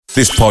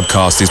This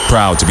podcast is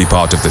proud to be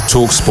part of the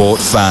TalkSport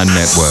Fan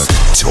Network.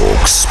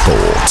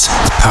 TalkSport.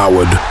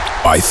 Powered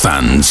by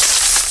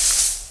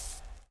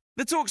fans.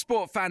 The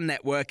TalkSport Fan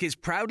Network is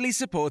proudly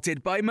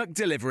supported by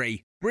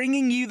McDelivery,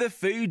 bringing you the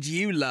food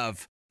you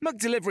love.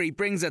 McDelivery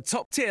brings a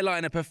top-tier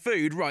lineup of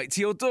food right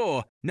to your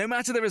door. No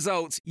matter the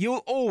result,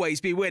 you'll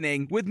always be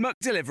winning with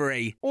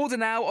McDelivery. Order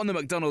now on the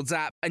McDonald's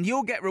app and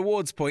you'll get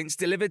rewards points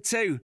delivered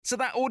too. So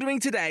that ordering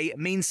today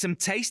means some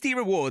tasty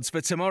rewards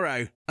for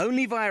tomorrow.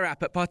 Only via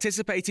app at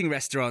participating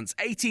restaurants.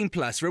 18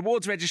 plus.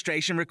 Rewards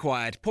registration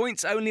required.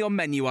 Points only on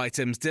menu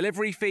items.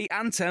 Delivery fee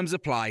and terms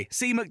apply.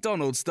 See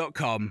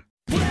mcdonalds.com.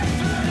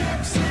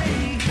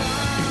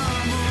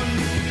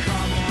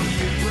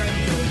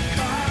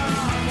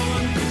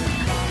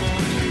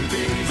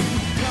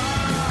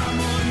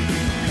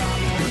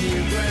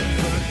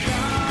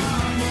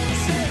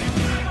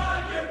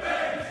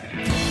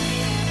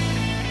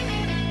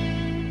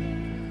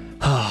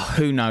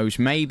 Who knows,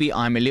 maybe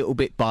I'm a little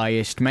bit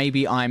biased,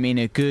 maybe I'm in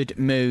a good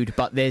mood,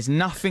 but there's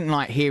nothing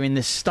like hearing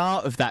the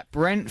start of that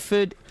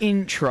Brentford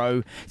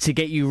intro to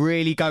get you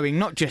really going,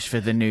 not just for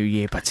the new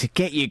year, but to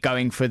get you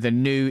going for the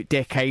new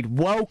decade.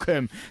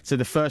 Welcome to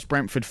the first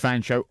Brentford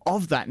fan show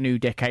of that new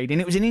decade, and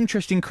it was an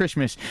interesting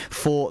Christmas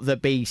for the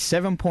Bees.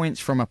 7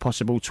 points from a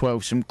possible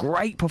 12, some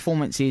great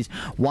performances,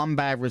 one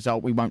bad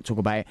result, we won't talk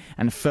about it,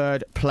 and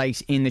third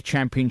place in the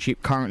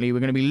Championship currently. We're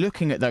going to be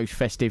looking at those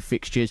festive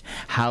fixtures.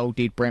 How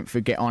did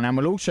Brentford get on? And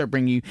we'll also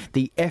bring you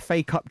the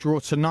FA Cup draw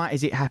tonight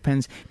as it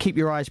happens. Keep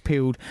your eyes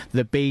peeled.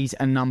 The Bees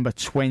are number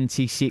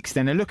 26.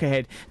 Then a look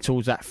ahead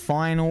towards that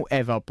final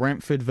ever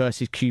Brentford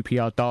versus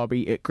QPR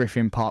derby at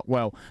Griffin Park.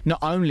 Well, not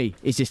only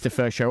is this the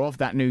first show of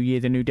that new year,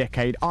 the new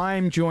decade,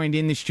 I'm joined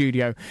in the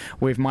studio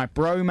with my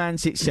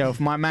bromance itself,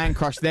 my man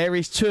crush. There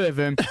is two of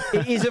them.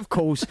 It is, of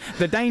course,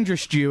 the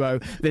dangerous duo,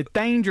 the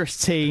dangerous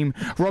team,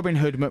 Robin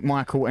Hood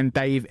McMichael and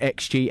Dave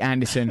XG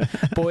Anderson.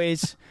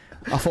 Boys,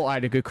 I thought I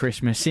had a good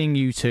Christmas. Seeing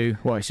you two,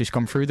 well, it's just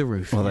gone through the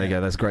roof. Well, there you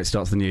go. That's a great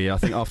start to the new year. I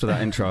think after that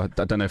intro,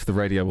 I don't know if the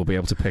radio will be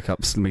able to pick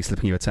up me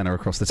slipping you a tenner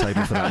across the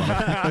table for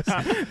that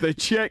one. The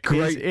check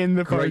is in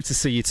the post. Great to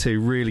see you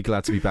two. Really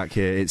glad to be back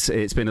here. It's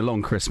been a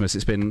long Christmas.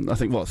 It's been, I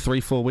think,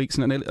 3-4 weeks?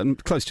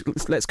 Close to,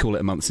 let's call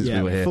it a month since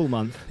we were here. Full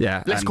month.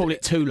 Yeah. Let's call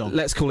it too long.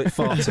 Let's call it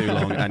far too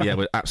long. And yeah,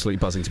 we're absolutely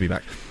buzzing to be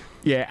back.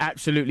 Yeah,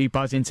 absolutely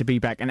buzzing to be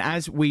back, and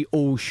as we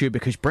all should,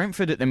 because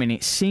Brentford at the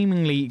minute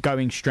seemingly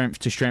going strength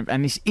to strength,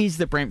 and this is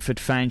the Brentford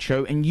Fan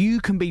Show, and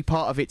you can be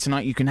part of it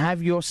tonight. You can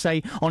have your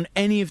say on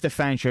any of the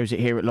fan shows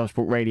here at Love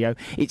Sport Radio.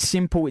 It's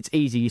simple, it's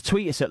easy. You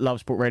tweet us at Love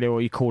Sport Radio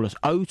or you call us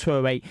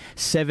 0208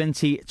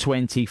 70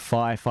 20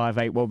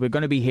 558. Well, we're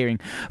going to be hearing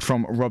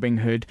from Robin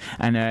Hood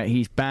and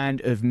his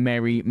band of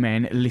merry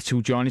men,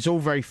 Little John. It's all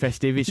very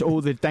festive. It's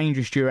all the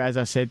dangerous duo, as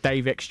I said,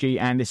 Dave XG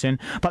Anderson.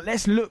 But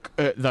let's look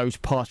at those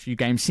past few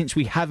games since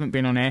we haven't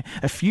been on air.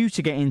 A few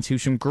to get into,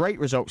 some great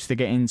results to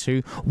get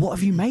into. What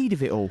have you made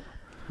of it all?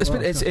 It's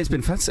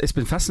been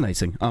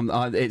fascinating.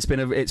 It's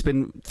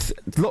been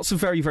lots of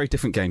very, very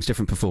different games,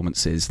 different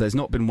performances. There's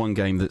not been one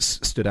game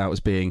that's stood out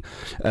as being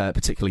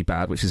particularly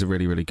bad, which is a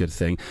really, really good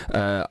thing.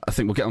 I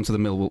think we'll get onto the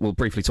Millwall. We'll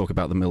briefly talk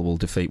about the Millwall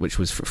defeat, which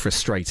was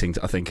frustrating,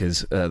 I think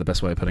is the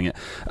best way of putting it.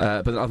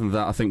 But other than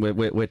that, I think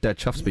we're dead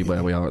chuffed to be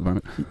where we are at the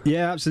moment.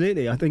 Yeah,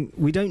 absolutely. I think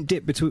we don't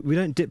dip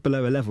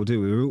below a level, do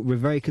we? We're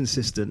very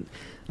consistent.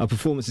 Our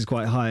performance is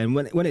quite high, and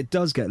when it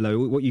does get low,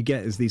 what you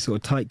get is these sort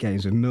of tight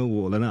games with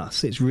Millwall and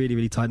us. It's really,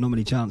 really tight, not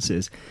many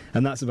chances,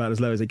 and that's about as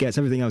low as it gets.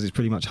 Everything else is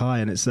pretty much high,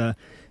 and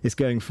it's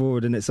going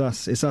forward, and it's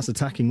us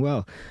attacking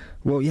well.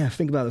 Well, yeah,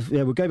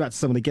 we'll go back to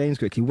some of the games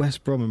quickly.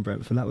 West Brom and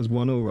Brentford, that was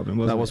 1-1, Robin,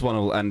 wasn't it? That was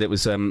 1-1, and it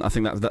was, I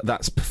think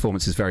that's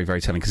performance is very,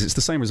 very telling, because it's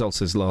the same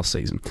results as last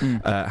season.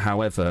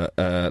 However,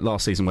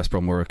 last season West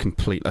Brom were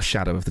a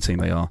shadow of the team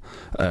they are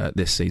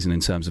this season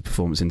in terms of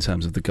performance, in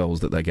terms of the goals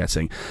that they're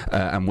getting,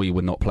 and we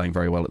were not playing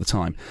very well at the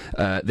time.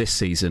 This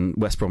season,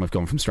 West Brom have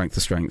gone from strength to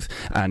strength,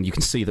 and you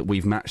can see that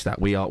we've matched that.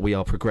 We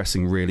are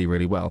progressing really,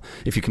 really well.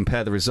 If you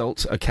compare the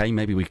results, okay,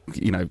 maybe we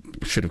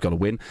should have got a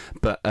win,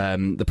 but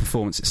the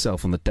performance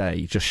itself on the day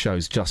just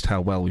shows just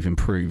how well we've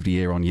improved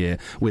year on year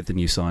with the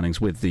new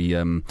signings, with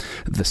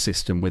the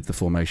system, with the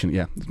formation.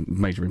 Yeah,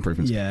 major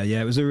improvements. Yeah,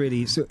 it was a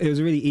really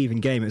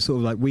even game. It's sort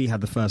of like we had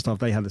the first half,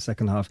 they had the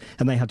second half,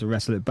 and they had to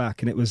wrestle it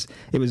back, and it was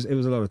a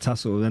lot of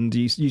tussle, and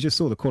you just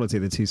saw the quality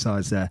of the two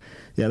sides there.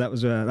 Yeah, that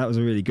was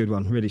a really good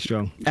one, really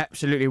strong.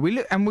 Absolutely.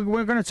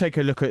 We're going to take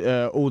a look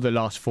at all the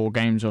last 4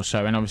 games or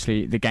so, and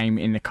obviously the game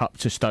in the Cup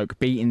to Stoke,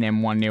 beating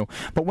them 1-0.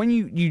 But when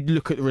you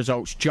look at the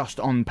results just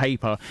on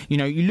paper, you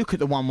look at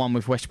the 1-1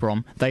 with West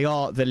Brom, they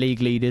are the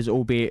league leaders,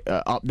 albeit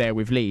up there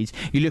with Leeds.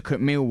 You look at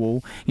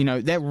Millwall,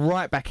 they're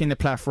right back in the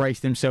playoff race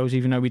themselves,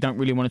 even though we don't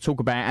really want to talk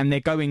about it, and they're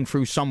going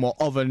through somewhat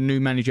of a new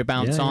manager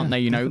bounce, aren't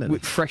they?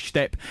 With fresh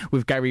step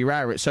with Gary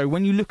Rowett. So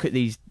when you look at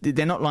these,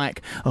 they're not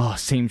like,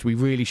 teams we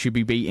really should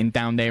be beating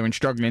down there and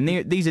struggling.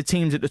 These are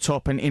teams at the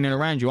top and in and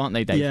around you, aren't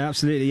they, Dave? Yeah,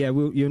 absolutely. Yeah,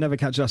 you'll never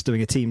catch us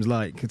doing a teams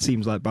like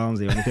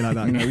Barnsley or anything like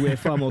that. We're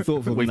far more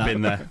thoughtful than that. We've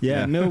been there.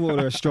 Yeah, Millwall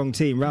are a strong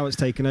team. Rowett's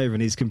taken over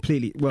and he's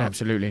completely... Well,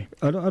 absolutely.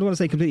 I don't want to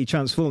say completely completely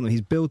transformed them.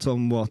 He's built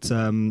on what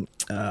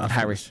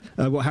Harris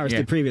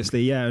did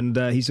previously, and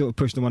he sort of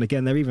pushed them on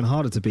again. They're even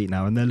harder to beat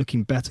now, and they're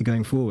looking better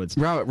going forwards.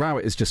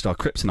 Rowett is just our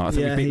kryptonite. I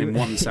think we've beaten him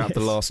once out of the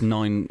last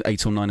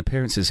 8 or 9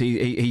 appearances.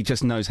 He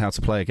just knows how to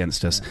play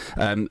against us.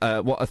 I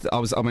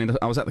was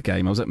at the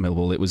game. I was at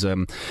Millwall.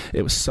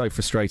 It was so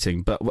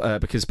frustrating, but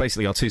because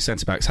basically our 2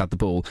 centre backs had the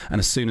ball, and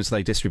as soon as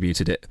they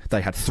distributed it, they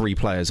had 3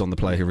 players on the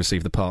player who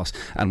received the pass.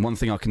 And one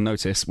thing I can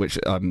notice, which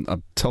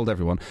I've told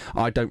everyone,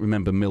 I don't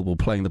remember Millwall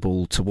playing the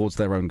ball towards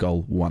their own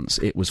goal once.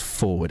 It was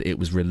forward. It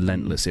was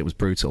relentless. It was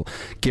brutal.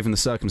 Given the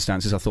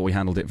circumstances, I thought we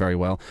handled it very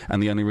well,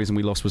 and the only reason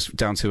we lost was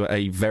down to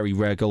a very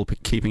rare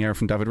goal-keeping error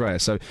from David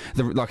Raya. So,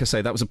 like I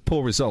say, that was a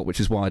poor result,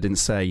 which is why I didn't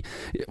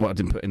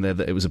put in there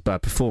that it was a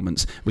bad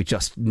performance. We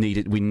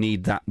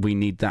need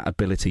that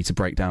ability to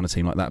break down a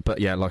team like that. But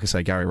yeah, like I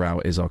say, Gary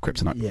Rowett is our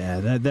kryptonite. Yeah,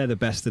 they're the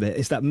best at it.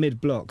 It's that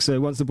mid-block. So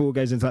once the ball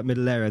goes into that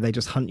middle area, they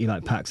just hunt you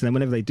like packs. And then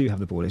whenever they do have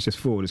the ball, it's just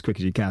forward as quick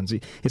as you can. So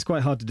it's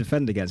quite hard to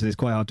defend against, and it's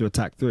quite hard to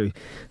attack through.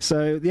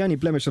 So the only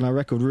blemish on our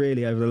record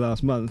really over the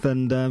last month,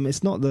 and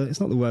it's not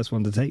the worst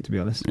one to take, to be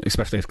honest.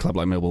 Especially a club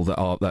like Millwall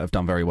that have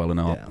done very well and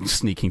are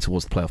sneaking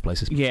towards the playoff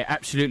places. Yeah,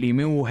 absolutely.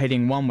 Millwall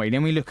heading one way.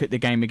 Then we look at the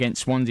game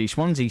against Swansea.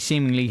 Swansea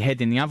seemingly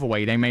heading the other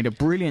way. They made a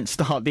brilliant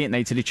start, didn't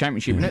they, to the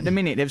Championship? And at the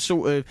minute, they've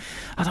sort of,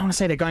 I don't want to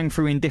say they're going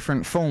through in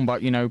different form,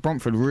 but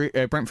Brentford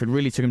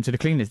really took them to the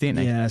cleaners, didn't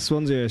they? Yeah,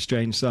 Swansea are a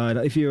strange side.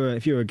 If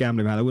you're a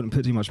gambling man, I wouldn't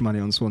put too much money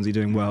on Swansea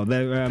doing well.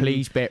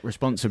 Please bet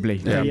responsibly.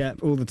 Yeah,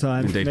 all the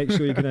time. Indeed. Make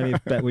sure you can only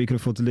bet where you can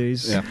afford to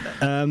lose.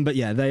 Yeah. But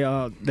yeah,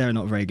 they're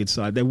not a very good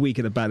side. They're weak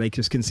at the back. They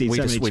just concede so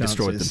many chances. We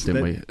destroyed them,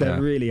 didn't we?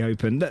 They're really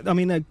open. I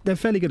mean, they're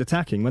fairly good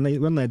attacking.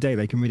 When they're day,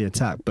 they can really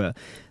attack. But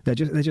they're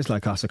just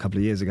like us a couple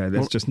of years ago.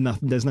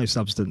 There's no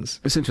substance.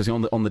 It's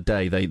interesting. On the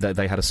day,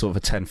 they had a sort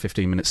of a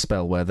 10-15 minute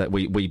spell where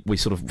we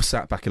sort of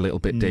sat back a little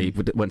bit deep,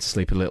 went to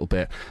sleep a little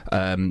bit,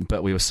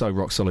 but we were so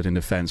rock solid in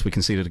defence. We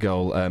conceded a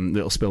goal,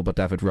 little spill by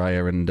David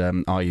Raya, and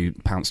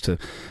Ayew pounced to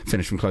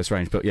finish from close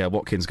range. But yeah,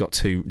 Watkins got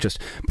 2 just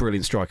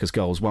brilliant strikers'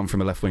 goals. One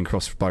from a left wing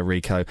cross by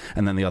Rico,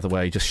 and then the other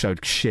way just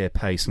showed sheer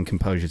pace and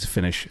composure to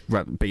finish,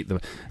 beat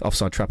the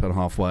offside trap at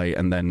halfway,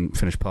 and then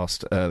finish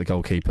past the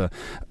goalkeeper.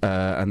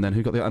 And then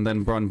and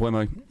then Brian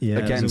Buemo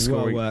again it was a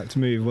scoring. well-worked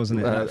move,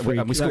 wasn't it?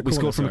 We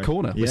scored from a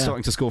corner. We're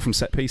starting to score from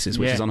set pieces,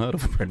 which is unheard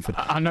of for Brentford.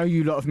 I know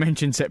you lot have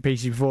mentioned set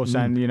pieces before,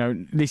 saying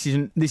this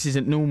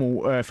isn't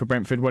normal for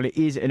Brentford. Well, it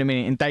is in a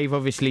minute. And Dave,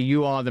 obviously,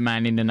 you are the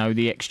man in the know,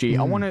 the XG.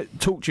 I want to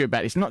talk to you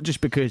about this, not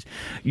just because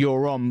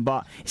you're on,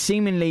 but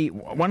seemingly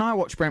when I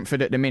watch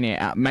Brentford at the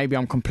minute, maybe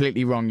I'm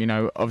completely wrong.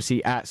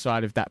 Obviously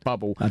outside of that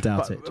bubble. I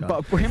doubt it.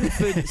 But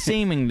Brentford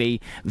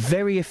seemingly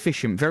very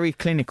efficient, very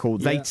clinical.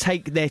 They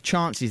take their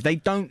chances. They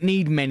don't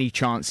need many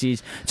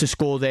chances to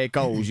score their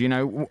goals.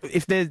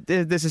 If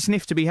there's a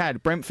sniff to be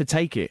had, Brentford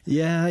take it.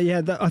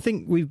 Yeah. I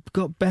think we've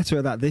got better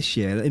at that this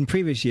year. In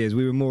previous years,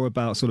 we were more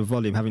about sort of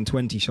volume, having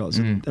 20 shots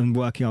and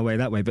working our way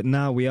that way. But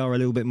now we are a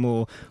little bit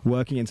more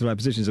working into the right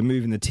positions and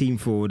moving the team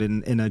forward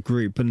in a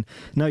group. And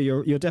no,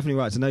 you're definitely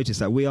right to notice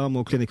that we are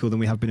more clinical than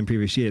we have been in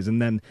previous years.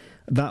 And then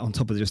that on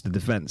top of just the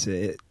defence,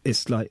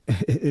 it's like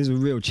it is a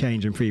real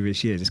change in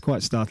previous years. It's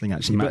quite startling,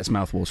 actually. It's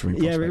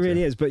mouth-watering. Yeah, it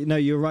really is. But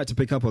you're right to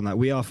pick up on that.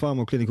 We are far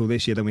more clinical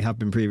this year than we have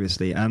been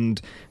previously,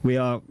 and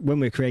when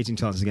we're creating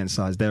chances against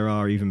sides, there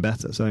are even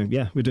better. So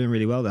yeah, we're doing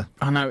really well there.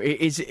 I know it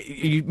is.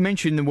 You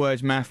mentioned the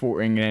words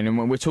mouth-watering, then, and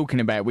when we're talking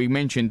about, we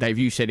mentioned, Dave,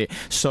 you said it,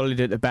 solid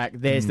at the back.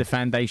 There's the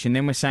foundation.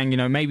 Then we're saying,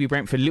 maybe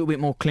Brentford a little bit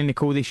more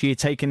clinical this year,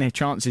 taking their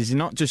chances. They're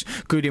not just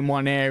good in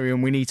one area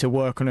and we need to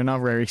work on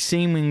another area.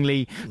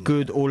 Seemingly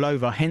good all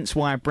over. Hence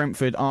why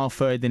Brentford are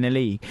third in the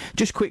league.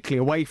 Just quickly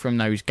away from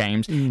those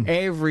games,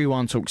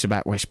 everyone talks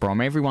about West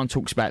Brom. Everyone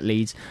talks about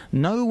Leeds.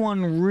 No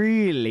one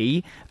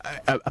really,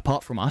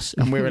 apart from us,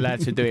 and we're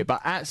allowed to do it,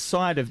 but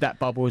outside of that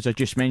bubble, as I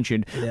just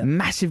mentioned,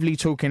 massively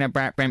talking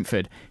about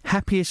Brentford.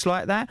 Happiest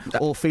like that,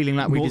 or feeling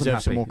like we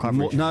deserve some more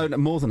coverage?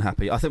 More than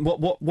happy. I think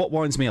what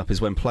winds me up is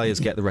when players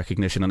get the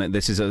recognition, and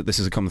this is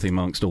a common theme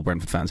amongst all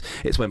Brentford fans.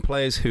 It's when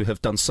players who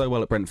have done so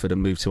well at Brentford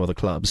and moved to other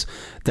clubs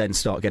then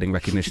start getting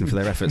recognition for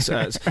their efforts.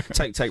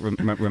 Take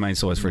Romain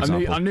Soares, for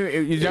example. I knew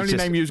it was the only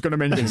name you was going to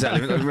mention.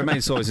 Exactly. Romain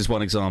Soares is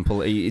one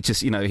example.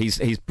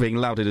 He's being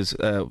lauded as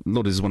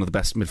one of the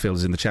best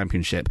midfielders in the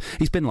Championship.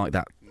 He's been like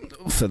that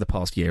for the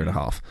past year and a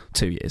half,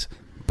 2 years.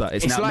 But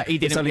it's now, like he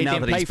didn't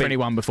play for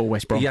anyone before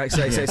West Brom. Yeah,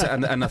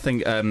 and I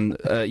think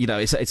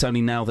it's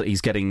only now that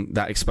he's getting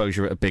that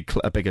exposure at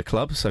a bigger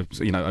club. So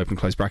open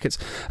close brackets.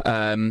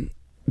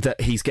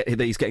 That he's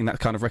getting that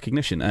kind of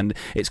recognition, and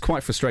it's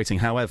quite frustrating.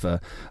 However,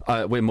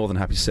 we're more than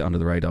happy to sit under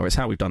the radar. It's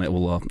how we've done it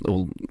all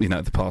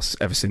the past,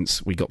 ever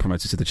since we got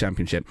promoted to the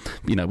Championship.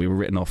 We were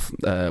written off.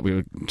 We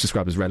were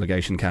described as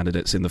relegation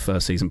candidates in the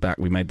first season back.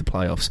 We made the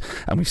playoffs,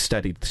 and we've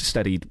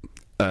steadied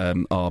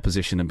our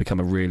position and become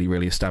a really,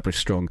 really established,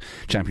 strong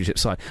Championship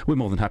side, we're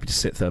more than happy to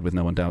sit third with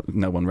no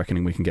one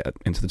reckoning we can get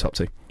into the top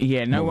 2.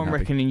 Yeah, no one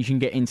reckoning you can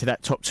get into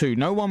that top 2.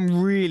 No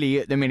one really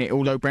at the minute,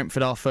 although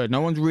Brentford are third,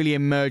 no one's really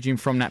emerging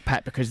from that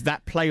pack because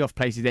that playoff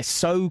places, they're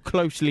so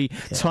closely,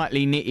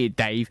 tightly knitted,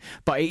 Dave.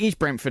 But it is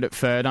Brentford at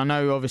third. I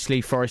know,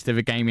 obviously, Forest have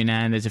a game in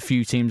hand. There's a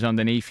few teams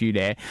underneath you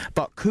there.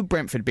 But could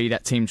Brentford be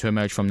that team to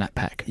emerge from that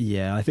pack?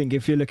 Yeah, I think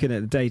if you're looking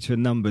at the data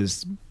and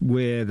numbers,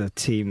 we're the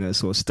team that's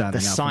sort of standing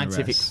out. The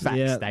scientific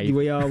facts, Dave.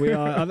 We are.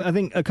 I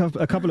think a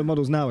couple of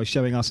models now are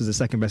showing us as the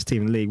second best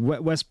team in the league.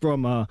 West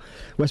Brom are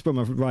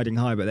riding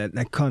high, but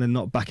they're kind of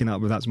not backing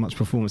up with as much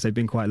performance. They've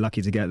been quite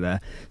lucky to get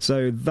there.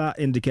 So that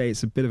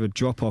indicates a bit of a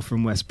drop-off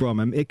from West Brom.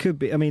 And it could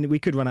be, I mean, we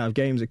could run out of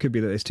games. It could be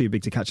that it's too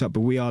big to catch up,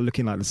 but we are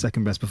looking like the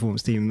second best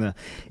performance team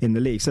in the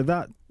league. So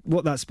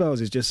what that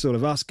spells is just sort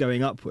of us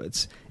going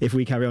upwards if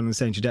we carry on the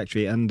same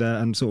trajectory and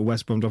sort of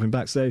West Brom dropping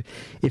back. So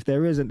if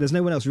there's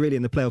no one else really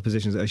in the playoff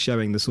positions that are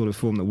showing the sort of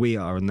form that we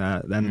are and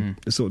then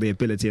the sort of the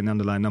ability and the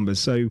underlying numbers.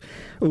 So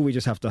all we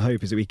just have to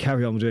hope is that we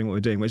carry on doing what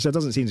we're doing, which there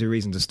doesn't seem to be a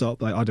reason to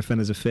stop. Like, our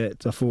defenders are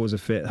fit, our forwards are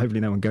fit, hopefully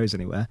no one goes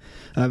anywhere.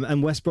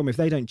 And West Brom, if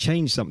they don't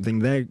change something,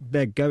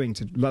 they're going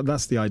to,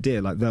 that's the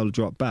idea, like they'll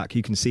drop back.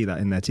 You can see that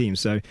in their team.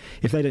 So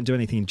if they don't do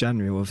anything in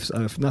January or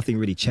if nothing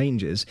really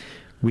changes,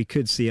 we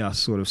could see us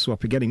sort of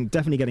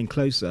definitely getting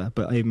closer,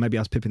 but maybe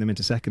us pipping them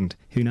into second.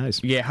 Who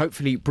knows? Yeah,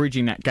 hopefully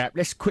bridging that gap.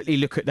 Let's quickly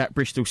look at that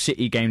Bristol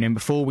City game then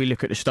before we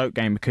look at the Stoke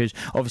game, because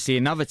obviously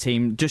another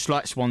team, just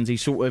like Swansea,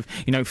 sort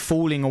of,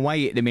 falling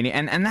away at the minute.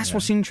 And that's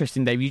what's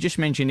interesting, Dave. You just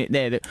mentioned it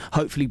there, that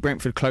hopefully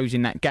Brentford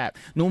closing that gap.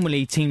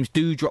 Normally teams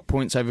do drop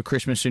points over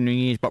Christmas and New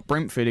Year's, but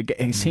Brentford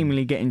are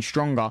seemingly getting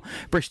stronger.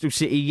 Bristol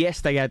City,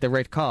 yes, they had the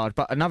red card,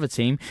 but another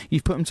team,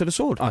 you've put them to the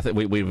sword. I think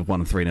we would have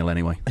won 3-0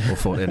 anyway, or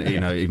 4,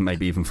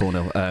 maybe even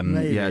 4-0.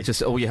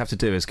 Just all you have to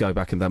do is go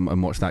back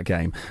and watch that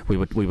game. We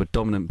were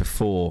dominant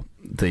before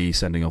the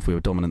sending off. We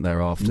were dominant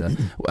thereafter,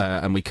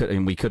 and we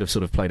could have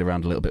sort of played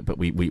around a little bit, but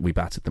we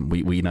battered them.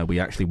 We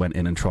actually went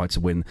in and tried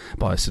to win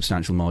by a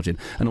substantial margin.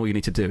 And all you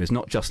need to do is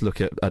not just look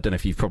at, I don't know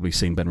if you've probably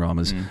seen Ben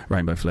Rama's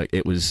rainbow flick.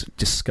 It was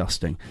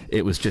disgusting.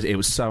 It was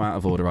so out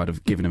of order. I'd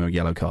have given him a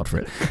yellow card for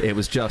it. It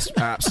was just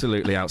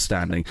absolutely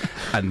outstanding.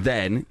 And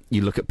then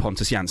you look at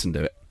Pontus Jansson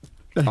do it.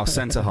 Our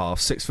centre half,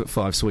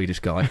 6'5"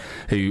 Swedish guy,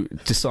 who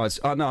decides,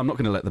 oh no, I'm not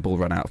going to let the ball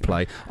run out of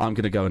play. I'm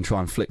going to go and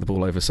try and flick the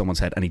ball over someone's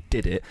head, and he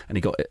did it, and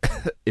he got it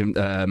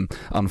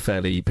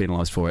unfairly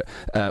penalised for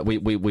it.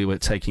 We were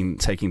taking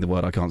the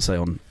word I can't say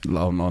on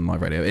my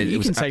radio. You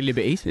can say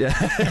liberties. Yeah,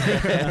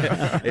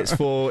 it's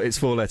four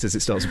letters. It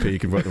starts with P. You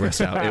can write the rest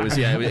out.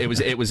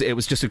 It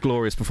was just a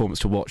glorious performance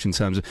to watch in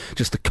terms of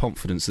just the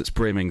confidence that's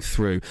brimming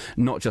through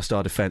not just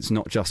our defence,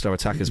 not just our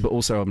attackers, but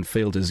also our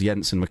midfielders,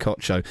 Jensen,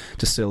 Makocho,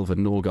 De Silva,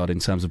 Norgard,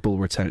 in terms of ball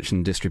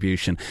retention,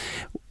 distribution.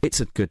 It's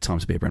a good time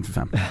to be a Brentford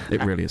fan.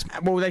 It really is.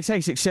 Well, they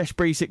say success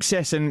breeds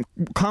success, and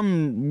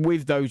come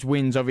with those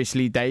wins,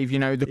 obviously, Dave,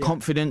 the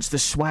confidence, the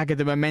swagger,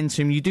 the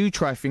momentum. You do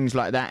try things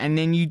like that, and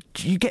then you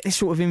get this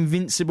sort of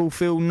invincible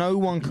feel. No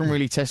one can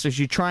really test us.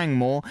 You're trying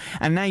more,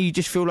 and now you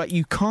just feel like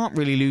you can't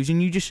really lose,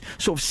 and you just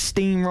sort of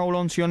steamroll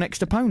onto your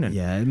next opponent.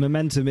 Yeah,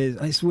 momentum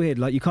it's weird.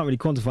 Like, you can't really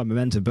quantify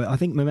momentum, but I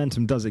think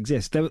momentum does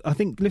exist. I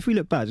think if we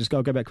look back,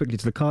 I'll go back quickly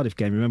to the Cardiff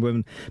game. Remember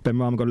when Ben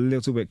Rama got a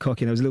little bit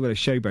cocky, and there was a little bit of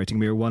showboating.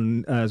 We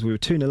were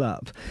 2-0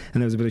 up,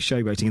 and there was a bit of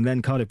showboating, and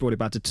then Cardiff brought it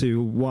back to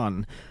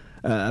 2-1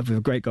 with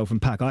a great goal from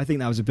Pack. I think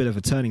that was a bit of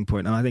a turning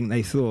point, and I think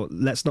they thought,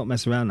 let's not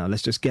mess around now.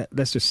 Let's just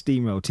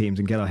steamroll teams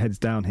and get our heads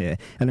down here,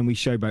 and then we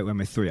showboat when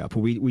we're 3 up,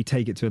 or we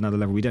take it to another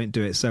level. We don't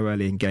do it so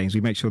early in games.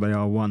 We make sure they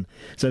are 1.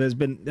 So there's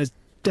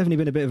definitely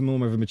been a bit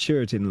more of a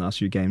maturity in the last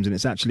few games, and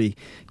it's actually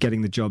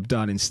getting the job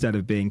done instead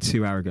of being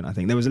too arrogant. I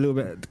think there was a little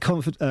bit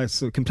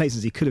of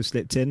complacency could have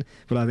slipped in,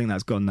 but I think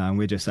that's gone now, and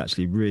we're just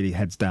actually really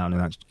heads down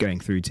and actually going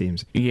through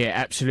teams. Yeah,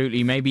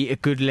 absolutely. Maybe a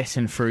good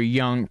lesson for a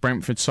young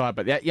Brentford side,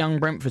 but that young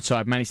Brentford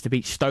side managed to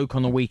beat Stoke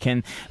on the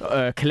weekend.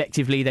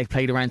 Collectively, they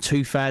played around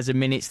 2,000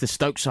 minutes. The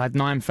Stoke side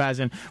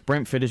 9,000.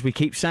 Brentford, as we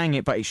keep saying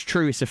it, but it's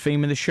true, it's the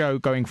theme of the show,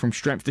 going from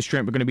strength to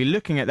strength. We're going to be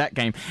looking at that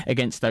game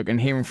against Stoke and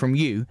hearing from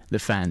you, the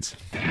fans.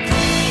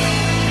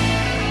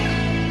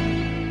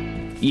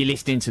 You're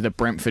listening to the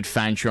Brentford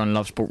Fan Show on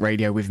Love Sport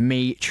Radio with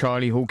me,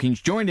 Charlie Hawkins,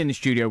 joined in the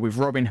studio with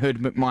Robin Hood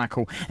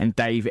McMichael and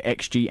Dave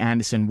XG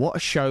Anderson. What a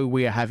show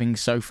we are having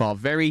so far.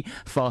 Very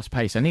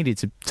fast-paced. I needed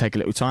to take a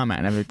little time out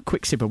and have a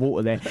quick sip of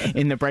water there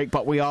in the break,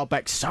 but we are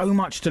back. So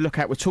much to look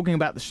at. We're talking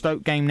about the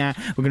Stoke game now.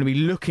 We're going to be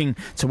looking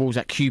towards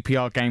that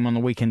QPR game on the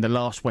weekend, the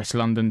last West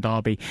London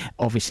derby,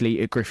 obviously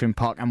at Griffin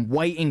Park, and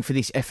waiting for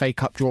this FA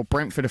Cup draw.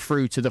 Brentford are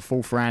through to the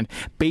 4th round,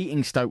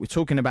 beating Stoke. We're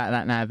talking about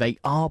that now. They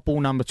are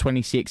ball number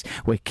 26.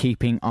 We're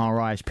keeping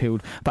our eyes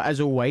peeled. But as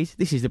always,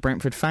 this is the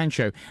Brentford Fan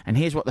Show, and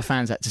here's what the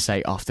fans had to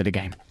say after the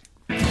game.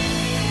 I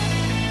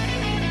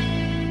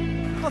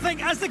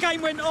think as the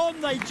game went on,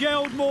 they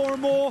gelled more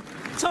and more.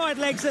 Tired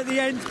legs at the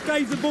end,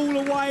 gave the ball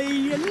away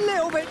a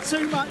little bit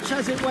too much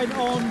as it went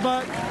on,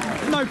 but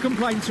no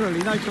complaints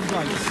really, no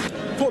complaints.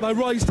 Thought they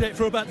raised it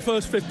for about the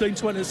first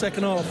 15-20 of the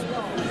second half.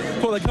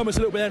 thought they'd come us a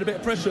little bit under a bit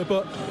of pressure,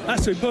 but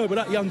that's superb with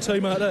that young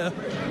team out there.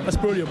 That's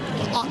brilliant.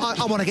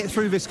 I want to get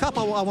through this cup.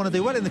 I want to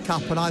do well in the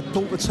cup, and I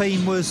thought the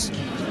team was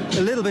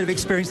a little bit of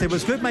experience there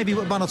was good. Maybe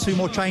one or two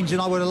more changes than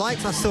I would have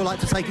liked. I still like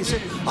to take it.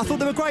 I thought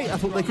they were great. I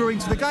thought they grew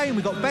into the game.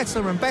 We got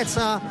better and better,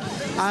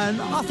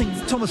 and I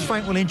think Thomas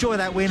Frank will enjoy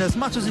that win as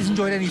much as he's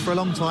enjoyed any for a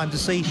long time, to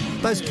see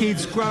those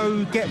kids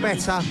grow, get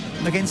better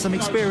against some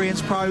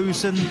experienced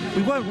pros, and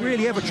we weren't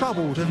really ever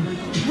troubled,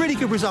 and really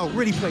good result,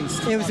 really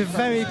pleased. It was a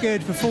very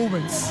good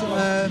performance.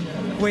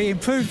 We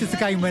improved as the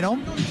game went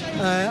on.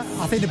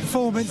 I think the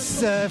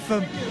performance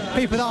from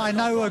people that I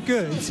know are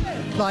good,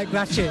 like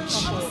Racic,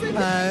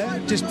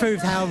 just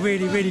proved how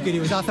really, really good he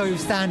was. I thought he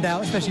was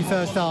standout, especially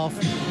first half.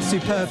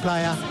 Superb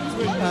player.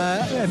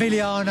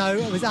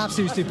 Emiliano was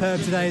absolutely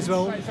superb today as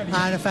well,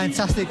 and a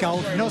fantastic goal.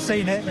 If you've not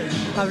seen it,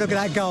 have a look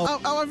at that goal.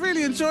 I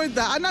really enjoyed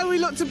that. I know we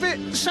looked a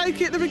bit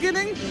shaky at the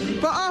beginning,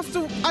 but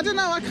after, I don't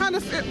know, I kind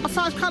of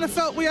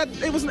felt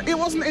it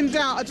wasn't in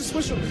doubt. I just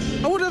wish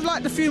I would have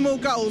liked a few more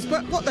goals,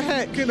 but what the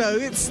heck,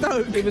 it's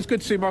Stoke. It was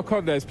good to see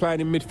Marcondes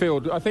playing in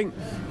midfield. I think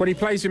when he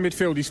plays in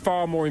midfield, he's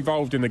far more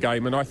involved in the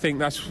game, and I think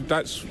that's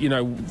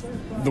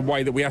the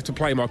way that we have to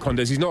play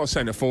Marcondes. He's not a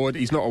centre forward,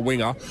 he's not a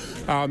winger.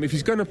 If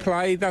he's going to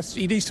play,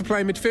 he needs to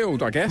play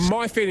midfield, I guess.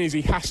 My feeling is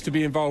he has to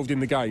be involved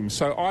in the game.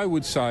 So I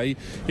would say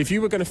if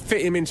you were going to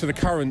fit him into the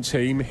current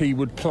team, he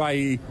would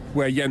play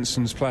where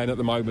Jensen's playing at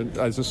the moment,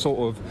 as a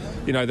sort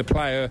of, the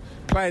player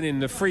playing in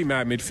the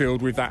three-man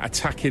midfield with that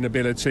attacking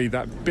ability,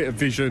 that bit of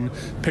vision,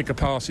 pick a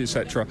pass,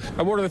 etc.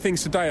 And one of the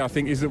things today, I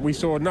think, is that we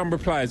saw a number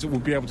of players that will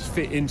be able to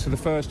fit into the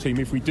first team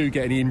if we do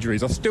get any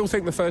injuries. I still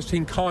think the first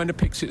team kind of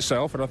picks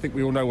itself, and I think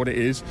we all know what it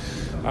is.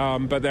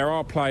 But there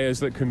are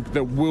players that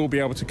will be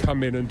able to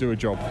come in and do a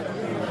job.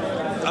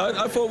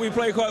 I thought we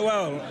played quite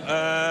well.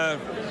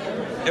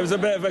 It was a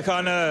bit of a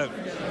kind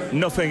of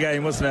nothing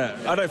game, wasn't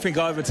it? I don't think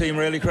either team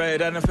really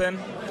created anything.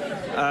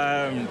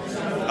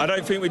 I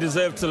don't think we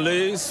deserved to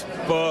lose,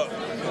 but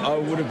I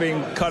would have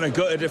been kind of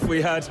gutted if we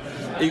had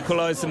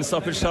equalised in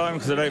stoppage time,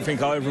 because I don't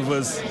think either of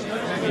us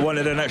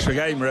wanted an extra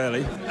game,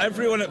 really.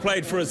 Everyone that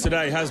played for us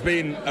today has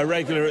been a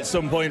regular at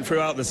some point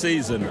throughout the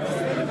season.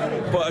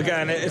 But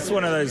again, it's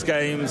one of those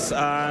games,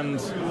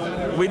 and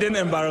we didn't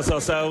embarrass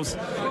ourselves,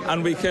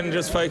 and we can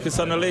just focus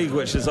on the league,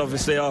 which is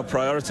obviously our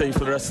priority for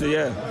the rest of the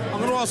year. I'm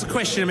going to ask a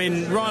question. I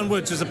mean, Ryan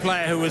Woods was a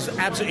player who was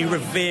absolutely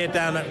revered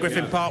down at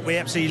Griffin Park. We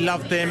absolutely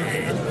loved him.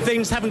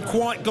 Things haven't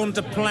quite gone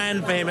to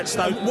plan for him at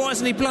Stoke. Why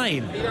isn't he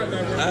playing?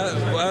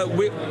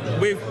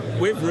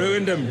 We've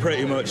ruined him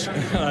pretty much,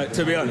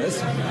 to be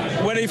honest.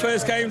 When he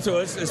first came to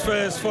us, his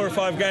first 4 or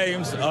 5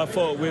 games, I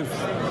thought we've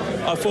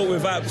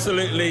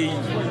absolutely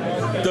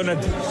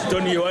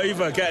done you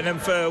over, getting him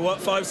for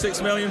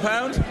 £5-6 million.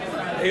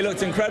 He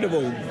looked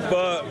incredible,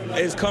 but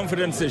his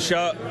confidence is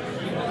shot.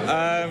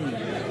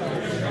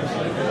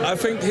 I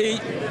think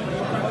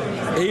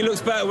he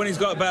looks better when he's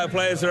got better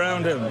players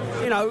around him.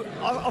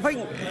 I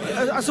think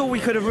that's all we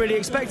could have really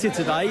expected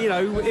today.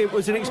 It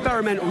was an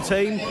experimental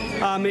team.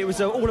 It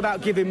was all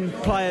about giving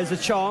players a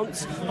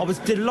chance. I was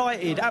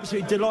delighted,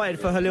 absolutely delighted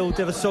for Halil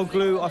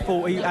Devasoglu. I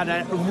thought he had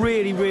a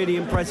really, really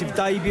impressive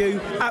debut.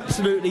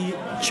 Absolutely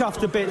chuffed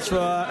to bits for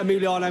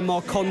Emiliano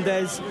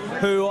Marcondes,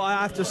 who I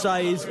have to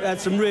say has had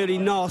some really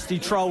nasty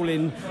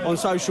trolling on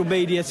social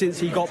media since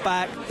he got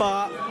back.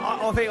 But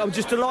I think I'm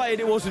just delighted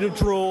it wasn't a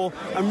draw.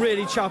 I'm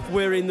really chuffed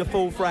we're in the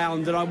 4th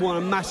round, and I won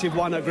a massive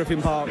one at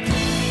Griffin Park.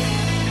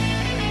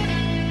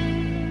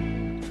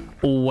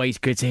 Always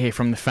good to hear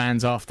from the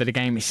fans after the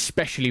game,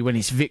 especially when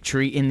it's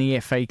victory in the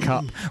FA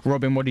Cup.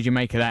 Robin, what did you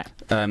make of that?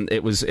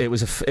 It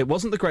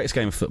wasn't the greatest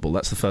game of football.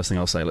 That's the first thing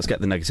I'll say. Let's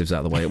get the negatives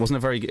out of the way. It wasn't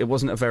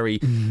a very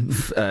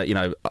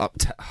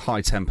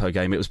high tempo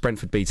game. It was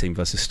Brentford B team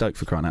versus Stoke,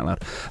 for crying out loud.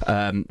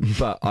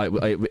 But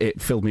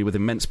it filled me with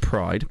immense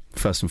pride,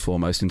 first and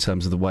foremost, in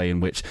terms of the way in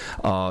which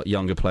our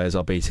younger players,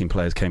 our B team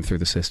players, came through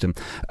the system,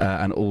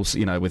 and also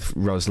with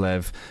Maz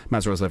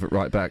Roslev at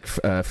right back,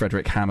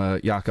 Frederick Hammer,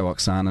 Jarko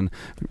Oksan, and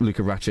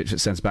Luka Racic at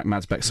centre back,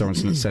 Mads Beck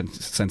Sorensen at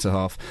centre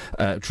half,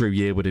 Drew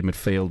Yearwood in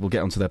midfield. We'll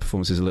get onto their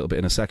performances a little bit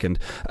in a second.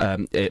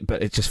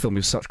 But it just filled me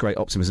with such great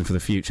optimism for the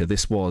future.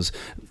 This was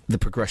the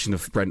progression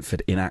of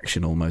Brentford in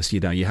action almost.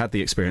 You had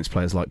the experienced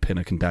players like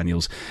Pinnock and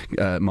Daniels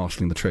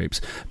marshalling the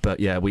troops. But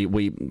yeah,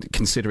 we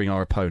considering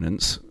our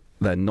opponents,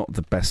 they're not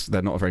the best.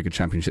 They're not a very good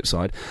Championship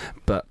side,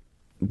 but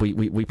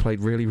we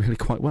played really, really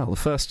quite well. The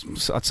first,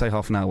 I'd say,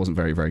 half an hour wasn't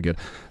very, very good.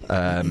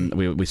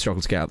 We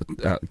struggled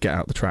to get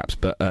out the traps,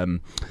 but.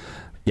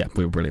 Yeah,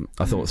 we were brilliant.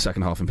 I thought the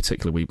second half in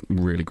particular, we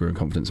really grew in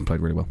confidence and played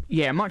really well.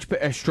 Yeah, much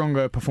better,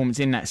 stronger performance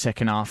in that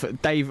second half.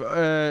 Dave,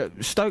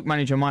 Stoke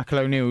manager Michael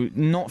O'Neill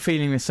not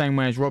feeling the same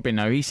way as Robin,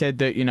 though. He said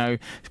that,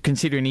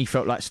 considering he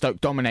felt like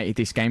Stoke dominated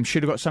this game,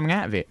 should have got something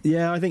out of it.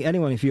 Yeah, I think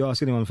if you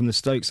ask anyone from the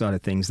Stoke side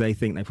of things, they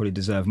think they probably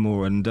deserve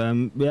more. And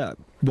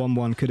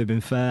 1-1 could have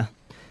been fair.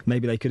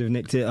 Maybe they could have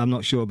nicked it, I'm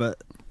not sure,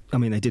 but I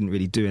mean, they didn't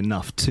really do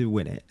enough to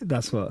win it.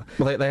 That's what.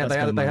 Well, they had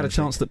a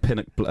chance that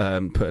Pinnock put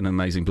an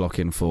amazing block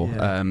in for.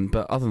 Yeah.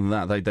 But other than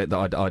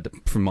that,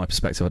 from my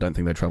perspective, I don't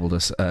think they troubled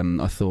us.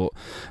 I thought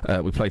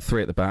we played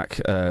 3 at the back,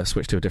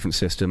 switched to a different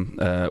system,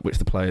 which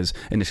the players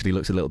initially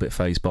looked a little bit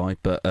phased by,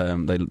 but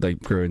they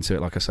grew into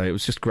it. Like I say, it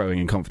was just growing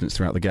in confidence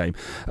throughout the game.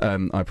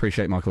 I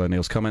appreciate Michael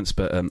O'Neill's comments,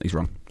 but he's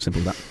wrong.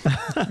 Simple as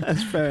that.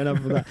 That's fair enough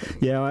for that.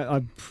 Yeah,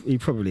 he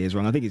probably is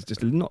wrong. I think it's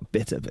just not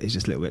bitter, but he's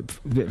just a little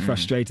bit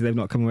frustrated they've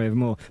not come away with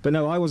more. But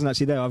no, I wasn't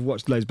actually there. I've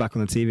watched loads back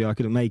on the TV. I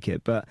couldn't make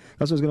it, but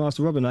that's what I was going to ask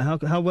Robin.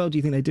 Like, how well do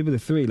you think they did with the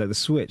 3? Like the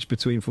switch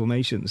between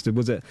formations.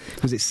 Was it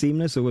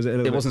seamless or was it?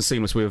 It wasn't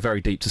seamless. We were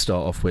very deep to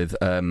start off with.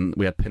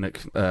 We had Pinnock,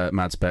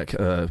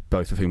 Madsbeck,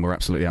 both of whom were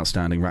absolutely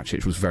outstanding.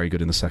 Ratchich was very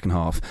good in the second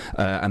half,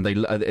 and they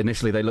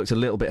initially they looked a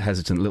little bit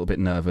hesitant, a little bit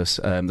nervous.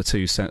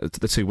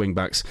 The two wing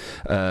backs.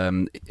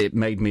 It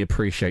made me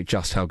appreciate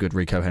just how good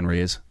Rico Henry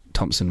is.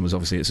 Thompson was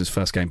obviously, it's his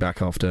first game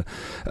back after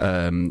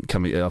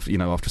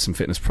after some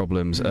fitness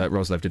problems.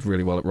 Roslev did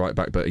really well at right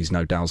back, but he's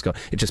no Dalsgaard.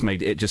 It just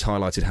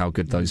highlighted how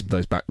good those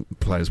back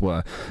players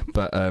were.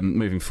 But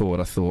moving forward,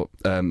 I thought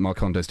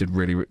Marcondes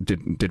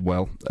did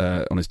well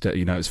on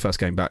his first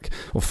game back,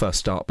 or first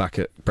start back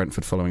at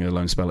Brentford following a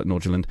loan spell at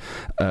Nordirland,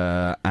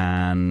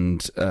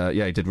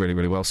 he did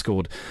really well.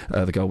 Scored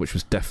the goal, which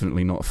was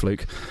definitely not a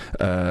fluke,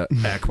 air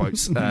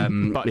quotes,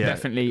 but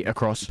definitely a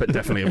cross. But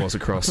definitely it was a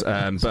cross.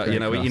 But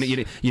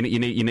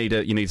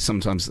you need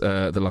sometimes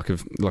the luck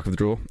of the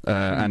draw,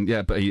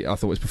 I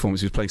thought his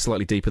performance, he was playing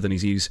slightly deeper than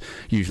he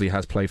usually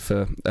has played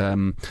for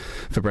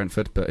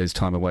Brentford, but his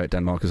time away at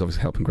Denmark has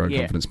obviously helped him grow in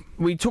confidence.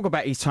 We talk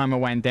about his time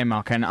away in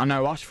Denmark, and I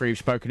know us three have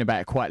spoken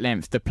about it quite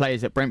length. The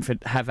players that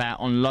Brentford have out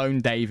on loan,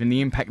 Dave, and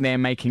the impact they're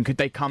making. Could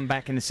they come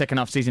back in the second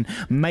half season,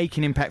 make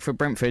an impact for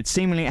Brentford?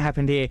 Seemingly it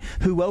happened here.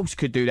 Who else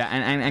could do that,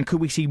 and could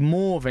we see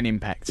more of an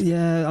impact?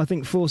 Yeah, I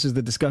think Force is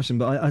the discussion,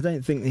 but I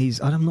don't think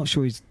I'm not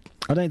sure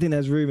I don't think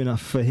there's room enough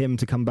for him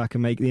to come back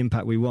and make the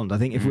impact we want. I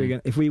think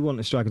if we want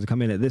a striker to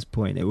come in at this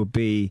point, it'll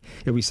be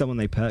someone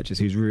they purchase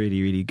who's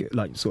really, really good,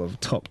 like sort of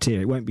top tier.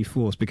 It won't be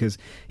Force because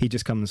he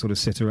just come and sort of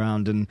sit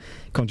around and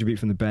contribute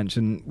from the bench.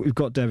 And we've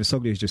got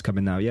Beesotted who's just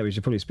coming now. Yeah, we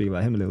should probably speak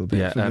about him a little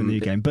bit for the new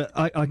game. But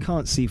I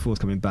can't see Force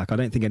coming back. I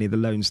don't think any of the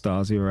lone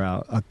stars who are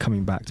out are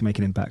coming back to make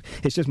an impact.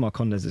 It's just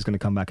Marcondes that's going to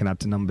come back and add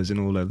to numbers in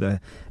all of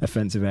the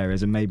offensive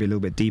areas and maybe a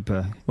little bit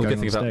deeper. Well, good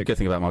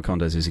thing about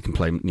Marcondes is he can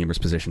play numerous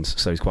positions,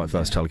 so he's quite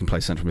versatile. He can play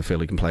central midfield,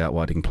 he can play out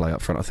wide, he can play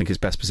up front. I think his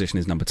best position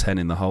is number 10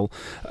 in the whole,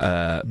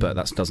 but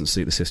that doesn't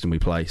suit the system we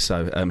play,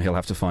 so he'll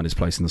have to find his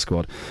place in the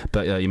squad.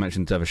 But you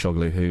mentioned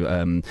Beesotted, who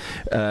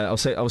I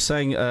was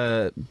saying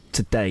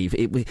to Dave,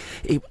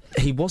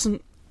 he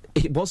wasn't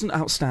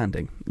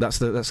outstanding. That's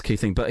the key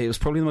thing, but it was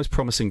probably the most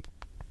promising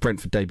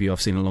Brentford debut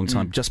I've seen in a long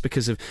time, just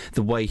because of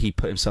the way he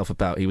put himself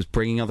about. He was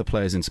bringing other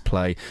players into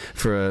play.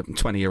 For a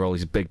 20-year-old,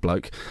 he's a big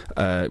bloke,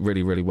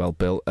 really, really well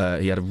built.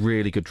 He had a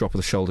really good drop of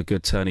the shoulder,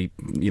 good turn. He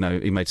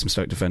made some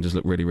Stoke defenders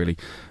look really, really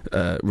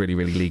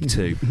League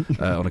Two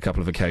on a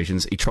couple of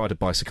occasions. He tried a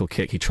bicycle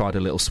kick. He tried a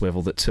little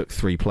swivel that took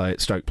 3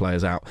 Stoke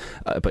players out,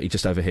 but he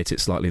just overhit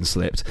it slightly and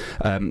slipped.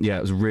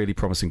 It was a really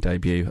promising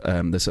debut.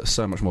 There's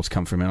so much more to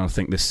come from him, and I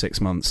think this 6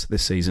 months,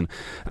 this season,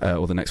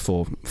 or the next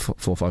 4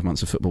 or 5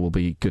 months of football will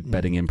be good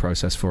bedding in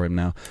process for him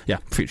now. Yeah,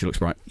 future looks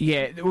bright.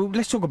 Yeah, well,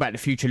 let's talk about the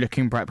future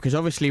looking bright, because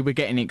obviously we're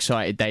getting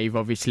excited, Dave.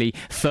 Obviously,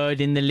 3rd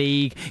in the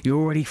league, you're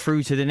already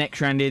through to the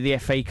next round of the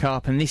FA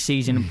Cup, and this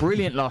season,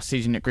 brilliant last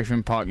season at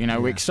Griffin Park.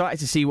 We're excited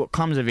to see what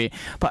comes of it,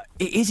 but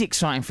it is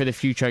exciting for the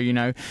future.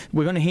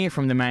 We're going to hear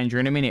from the manager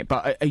in a minute,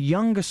 but a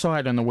younger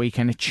side on the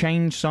weekend, a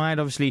changed side,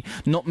 obviously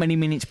not many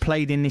minutes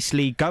played in this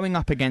league, going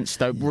up against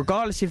Stoke,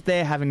 regardless if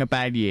they're having a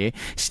bad year,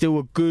 still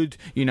a good,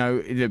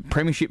 the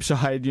Premiership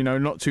side,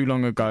 not too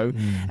long ago,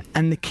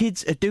 and the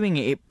kids are doing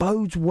it. It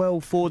bodes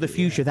well for the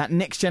future, that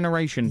next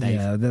generation, Dave.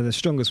 Yeah, they're the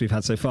strongest we've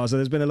had so far. So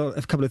there's been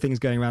a couple of things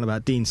going around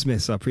about Dean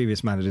Smith's, our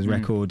previous manager's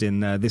record in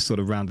this sort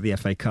of round of the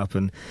FA Cup,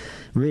 and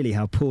really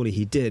how poorly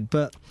he did.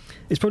 But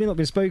it's probably not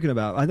been spoken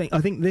about.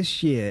 I think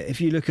this year, if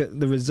you look at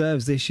the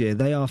reserves this year,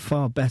 they are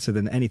far better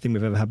than anything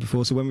we've ever had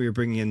before. So when we were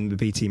bringing in the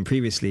B team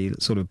previously,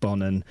 sort of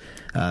Bon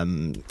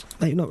and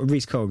not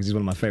Reece Cole, because he's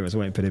one of my favourites, I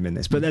won't put him in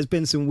this, but there's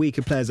been some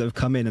weaker players that have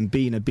come in and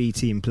been a B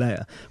team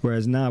player,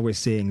 whereas now we're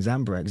seeing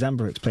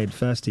Zambarek played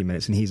first team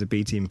minutes and he's a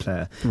B team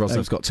player.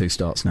 Roslev's got 2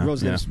 starts now.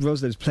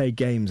 Roslev's played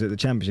games at the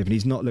Championship and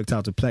he's not looked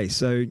out of place.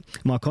 So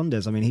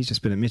Marcondes, he's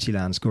just been at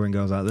Midtjylland scoring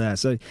goals out there.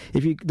 So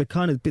if you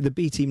the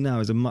B team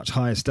now is a much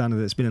higher standard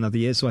than it's been in other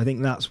years. So I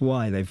think that's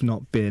why they've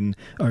not been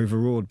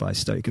overawed by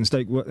Stoke. And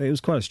Stoke, it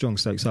was quite a strong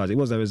Stoke side. It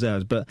was their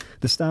reserves, but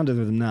the standard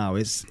of them now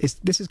this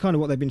is kind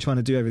of what they've been trying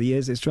to do over the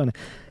years. It's trying to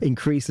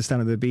increase the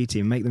standard of the B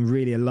team, make them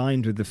really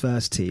aligned with the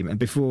first team, and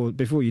before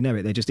you know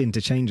it, they're just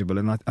interchangeable.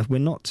 And we're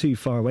not too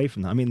far away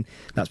from that.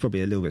 that's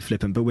probably a little bit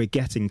flippant, but we're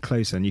getting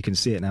closer, and you can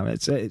see it now.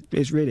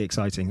 It's really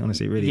exciting,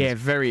 honestly, it really is. Yeah,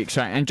 very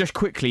exciting. And just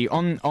quickly,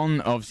 on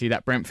obviously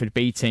that Brentford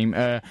B team,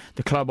 the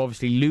club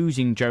obviously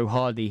losing Joe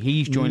Hardy.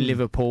 He's joined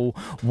Liverpool.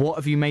 What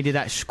have you made of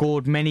that?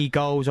 Scored many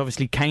goals,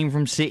 obviously came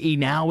from City,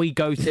 now he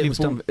goes to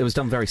Liverpool. It was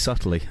done very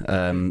subtly.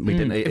 We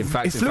didn't. In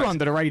fact, it flew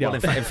under the radar. Well,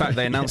 in fact,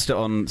 they announced it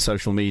on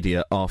social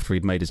media after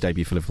he'd made his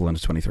debut for Liverpool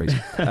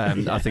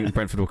under-23s. I think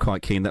Brentford were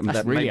quite keen.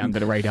 That's really under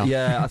the radar.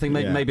 Yeah, I think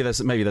maybe there's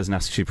an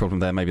attitude problem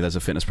there. Maybe there's a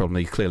fitness problem.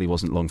 He clearly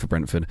wasn't long for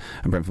Brentford,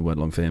 and Brentford weren't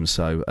long for him.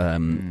 So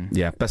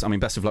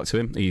best of luck to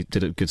him. He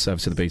did a good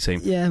service to the B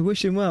team. Yeah,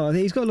 wish him well. I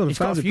think he's got a lot of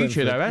fans. He's got a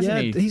future though,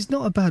 hasn't he? He's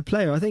not a bad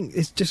player. I think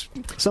it's just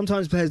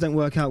sometimes players don't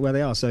work out where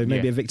they are. So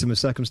maybe a victim of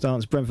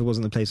circumstance. Brentford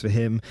wasn't the place for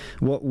him.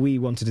 What we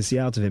wanted to see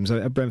out of him. So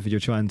at Brentford, you're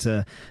trying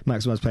to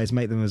maximise players,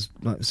 make them as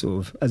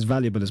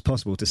valuable as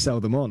possible to sell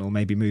them on or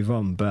maybe move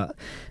on. But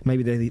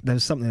maybe there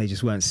was something they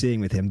just weren't seeing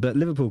with him. But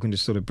Liverpool can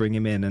just sort of bring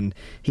him in, and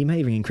he may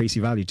even increase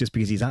his value just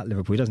because he's at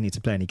Liverpool. He doesn't need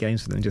to play any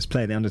games for them. Just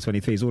play the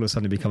under-23s. All of a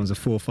sudden, he becomes a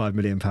 £4 or £5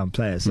 million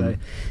player. So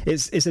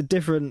it's a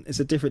different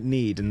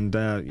need. And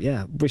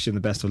wish him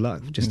the best of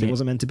luck. Just it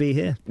wasn't meant to be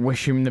here.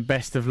 Wish him the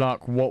best of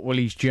luck. What will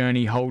his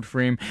journey hold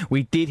for him?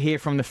 We did hear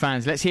from the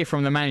fans. Let's hear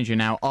from the manager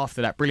now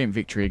after that brilliant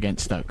victory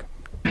against Stoke.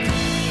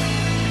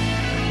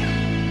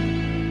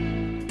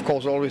 Of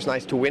course, always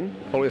nice to win.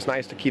 Always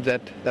nice to keep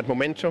that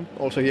momentum.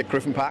 Also here at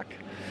Griffin Park.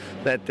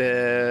 That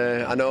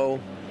I know,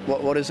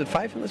 what is it,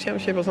 5 in the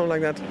Championship or something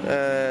like that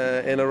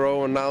in a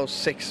row, and now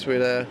 6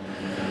 with a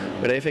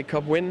FA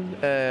Cup win.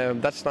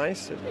 That's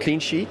nice. Clean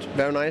sheet,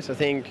 very nice. I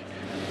think,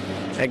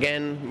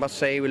 again, must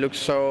say we look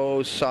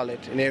so solid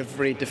in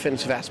every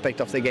defensive aspect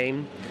of the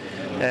game.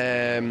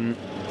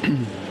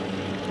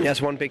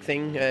 That's one big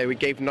thing. We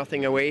gave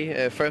nothing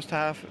away first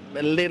half,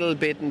 a little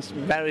bit, and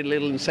very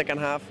little in second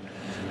half.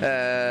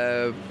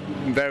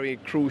 Very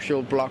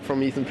crucial block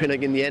from Ethan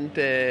Pinnock in the end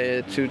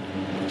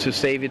to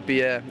save it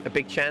be a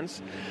big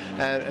chance.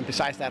 And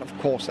besides that, of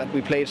course, that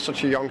we played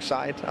such a young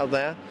side out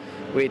there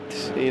with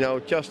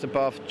just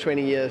above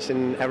 20 years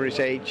in average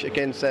age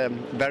against a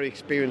very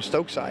experienced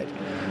Stoke side.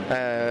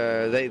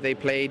 They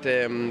played,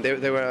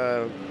 they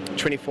were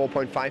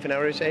 24.5 in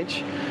average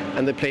age,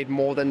 and they played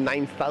more than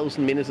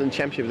 9,000 minutes in the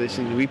Championship this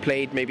season. We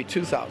played maybe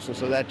 2,000,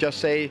 so that just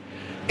say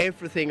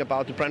everything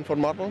about the Brentford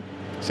model,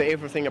 say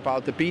everything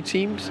about the B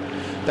teams.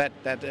 That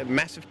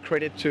massive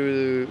credit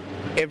to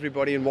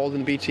everybody involved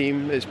in the B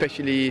team,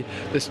 especially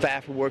the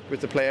staff who work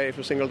with the player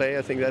every single day.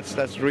 I think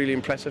that's really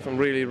impressive. I'm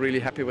really, really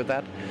happy with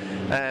that.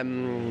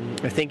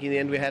 I think in the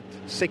end we had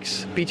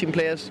 6 B team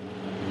players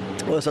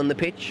was on the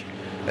pitch,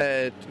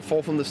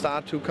 4 from the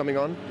start, 2 coming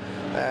on.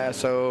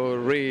 So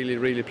really,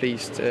 really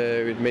pleased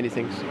with many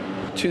things.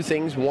 2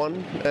 things.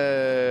 One,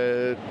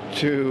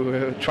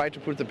 to try to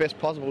put the best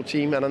possible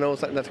team, and I know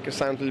that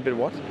sounds a little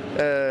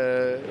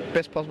bit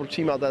best possible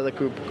team out there that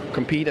could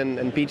compete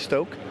and beat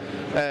Stoke.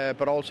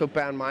 But also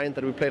bear in mind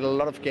that we played a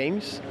lot of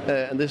games,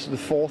 and this is the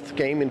 4th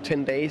game in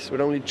 10 days, with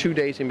only 2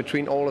 days in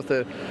between all of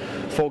the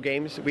 4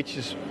 games, which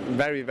is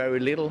very, very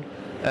little.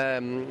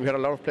 We had a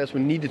lot of players who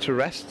needed to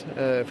rest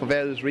for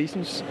various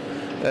reasons.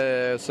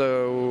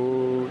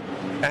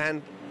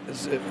 And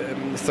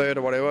third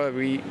or whatever,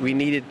 we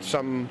needed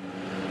some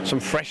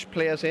fresh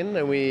players in,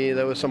 and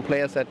there were some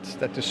players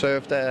that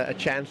deserved a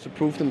chance to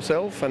prove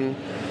themselves. And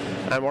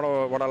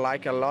what I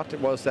like a lot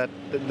was that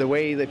the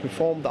way they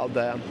performed out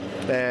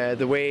there,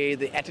 the way,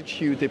 the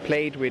attitude they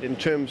played with in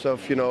terms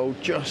of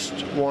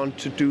just want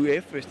to do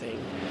everything.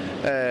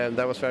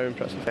 That was very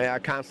impressive. I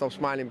can't stop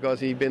smiling because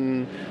he's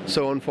been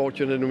so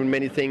unfortunate in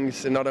many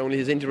things, and not only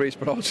his injuries,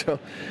 but also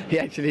he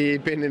actually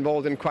been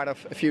involved in quite a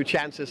few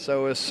chances.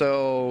 So it was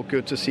so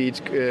good to see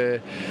it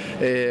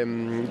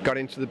got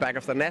into the back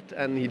of the net,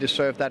 and he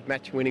deserved that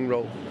match-winning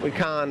role. We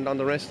can't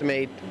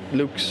underestimate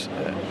Luke's,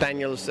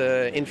 Daniel's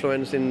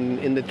influence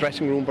in the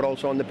dressing room, but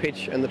also on the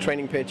pitch and the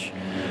training pitch.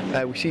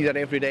 We see that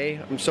every day.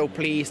 I'm so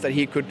pleased that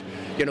he could,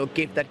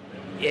 give that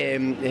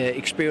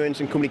experience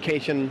and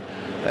communication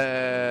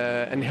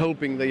and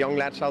helping the young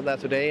lads out there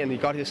today, and he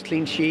got his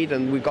clean sheet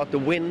and we got the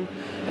win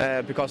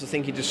because I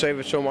think he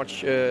deserves so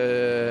much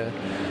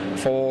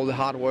for all the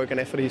hard work and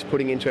effort he's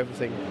putting into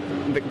everything.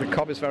 The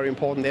cup is very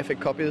important. The FA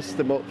Cup is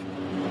the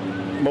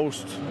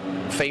most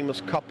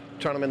famous cup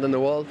tournament in the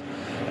world,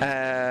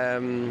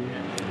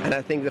 and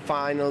I think the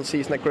final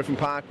season at Griffin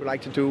Park, we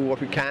like to do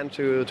what we can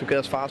to get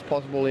as far as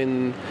possible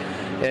in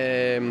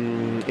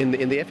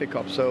the FA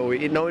Cup. So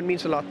it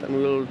means a lot, and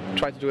we'll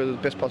try to do it the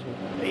best possible.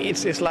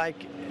 It's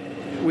like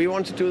we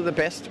want to do the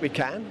best we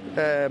can,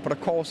 but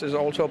of course it's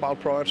also about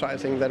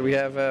prioritizing that we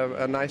have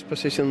a nice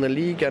position in the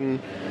league,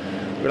 and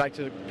we like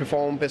to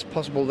perform best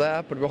possible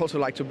there, but we also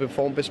like to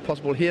perform best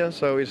possible here.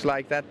 So it's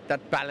like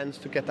that balance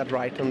to get that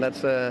right, and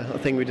that's a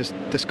thing we just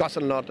discuss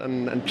a lot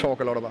and talk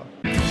a lot about.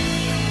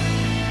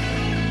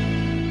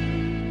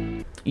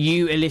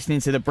 You are listening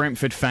to the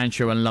Brentford Fan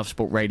Show on Love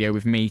Sport Radio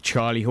with me,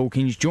 Charlie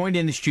Hawkins, joined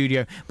in the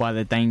studio by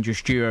the dangerous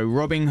duo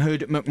Robin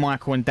Hood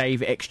McMichael and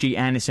Dave XG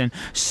Anderson.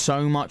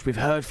 So much we've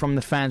heard from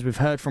the fans, we've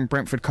heard from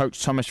Brentford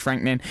coach Thomas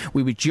Franklin.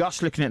 We were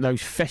just looking at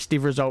those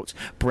festive results.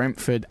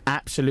 Brentford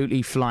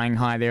absolutely flying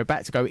high. They're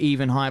about to go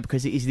even higher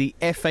because it is the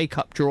FA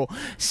Cup draw,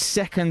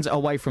 seconds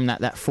away from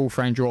that full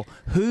frame draw.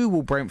 Who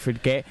will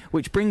Brentford get?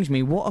 Which brings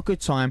me, what a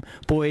good time,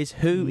 boys.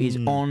 Who is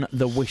on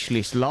the wish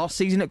list? Last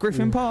season at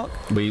Griffin Park?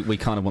 We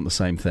kind of want the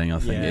same thing, I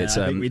think. Yeah, I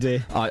think we do.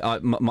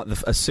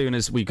 As soon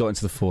as we got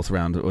into the fourth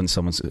round, when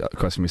someone's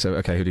questioned me, so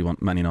okay, who do you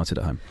want? Man United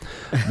at home.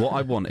 What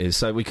I want is,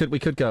 so we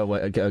could go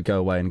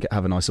away and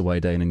have a nice away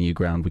day in a new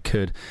ground. We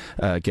could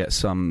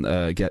get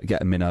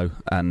a minnow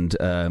and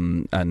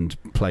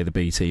play the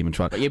B team and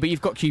try. But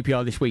you've got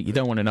QPR this week. You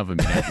don't want another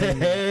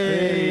minnow.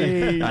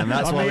 And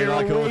that's why we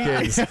like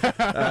Hawkins.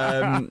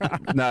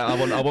 No,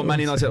 I want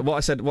Man United. What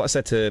I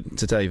said to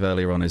Dave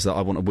earlier on is that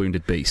I want a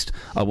wounded beast.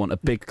 I want a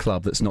big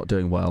club that's not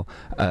doing well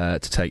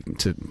to take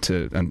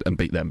and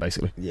beat them,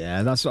 basically.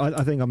 Yeah, that's.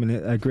 I think I'm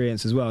in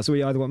agreement as well. So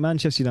we either want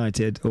Manchester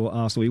United or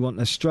Arsenal. We want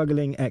a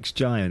struggling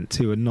ex-giant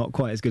who are not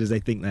quite as good as they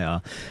think they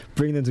are.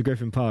 Bring them to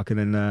Griffin Park and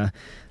then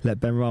let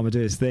Ben Rama do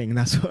his thing. And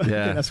that's what I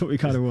think that's what we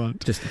kind of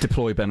want. Just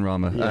deploy Ben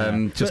Rama.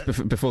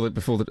 Before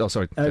the. Oh,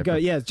 sorry.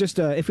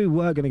 If we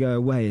were going to go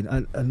away,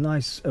 a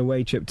nice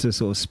away trip to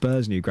sort of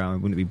Spurs' new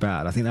ground wouldn't be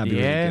bad. I think that'd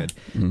be really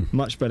good.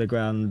 Much better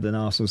ground than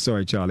Arsenal.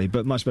 Sorry, Charlie,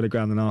 but much better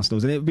ground than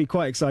Arsenal's, and it would be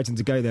quite exciting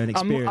to go there and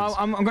experience.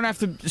 I'm going to have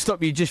to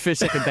stop you just for a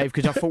second, Dave,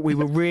 because I thought we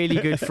were really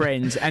good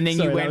friends, and then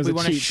you went, we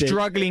want a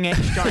struggling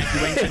ex-giant.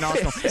 You went to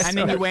Arsenal, and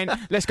then you went,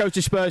 let's go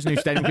to Spurs' new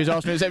stadium because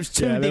Arsenal. There was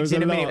two digs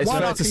in a minute. It's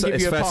fair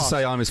to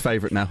say I'm his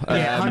favourite now.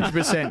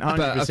 100%.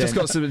 I've just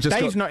got some.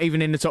 Dave's not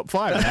even in the top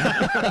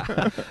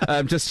 5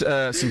 now. Just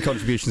some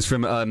contributions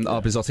from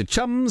our Beesotted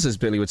chums, as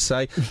Billy would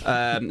say,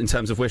 in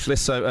terms of wish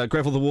list. So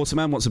Greville the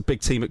Waterman wants a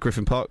big team at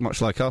Griffin Park,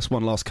 much like us.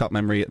 One last cup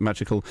memory at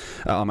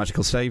our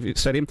magical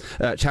stadium.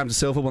 Cham de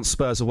Silva wants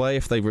Spurs away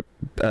if they win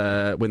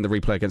the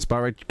replay against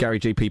Borough. Gary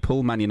GP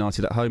Poole, Man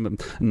United at home,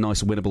 a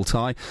nice winnable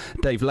tie.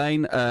 Dave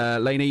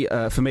Laney,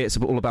 for me it's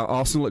all about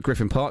Arsenal at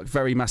Griffin Park.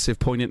 Very massive,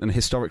 poignant and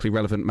historically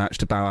relevant match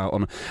to bow out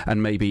on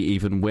and maybe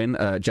even win.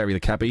 Jerry the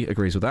Cabbie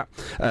agrees with that.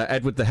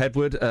 Edward the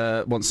Headwood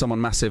wants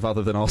someone massive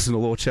other than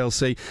Arsenal or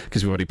Chelsea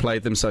because we've already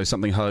played them, so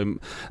something home,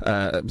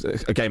 a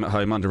game at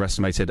home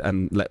underestimated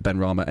and let Ben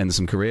Rama end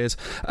some careers.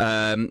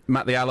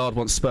 Matt the Allard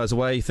wants Spurs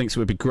away, thinks it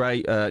would be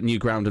great, new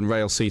ground and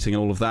rail seating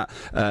and all of that,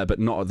 but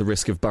not at the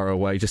risk of Borough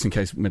away, just in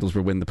case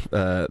Middlesbrough win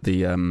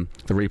the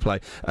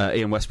replay.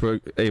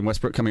 Ian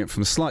Westbrook coming up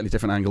from a slightly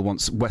different angle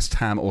wants West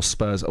Ham or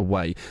Spurs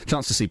away.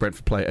 Chance to see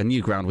Brentford play a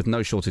new ground with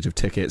no shortage of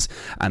tickets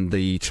and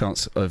the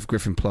chance of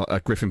Griffin Park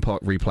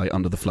replay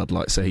under the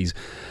floodlights, so he's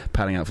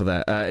padding out for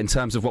that. In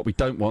terms of what we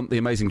don't want, the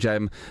amazing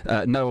gem,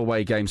 no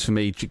away games for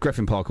me,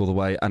 Griffin Park all the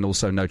way, and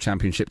also no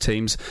championship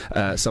teams,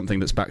 something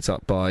that's backed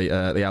up by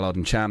the Allard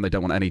and Cham. They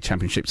don't want any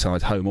championship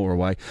side home or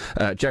away.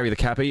 Jerry the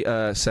Cabbie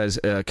says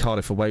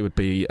Cardiff away would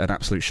be an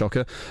absolute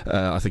shocker.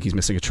 I think he's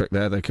missing a trick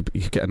there. You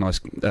could get a nice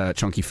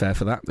chunky fare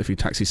for that if you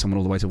taxi someone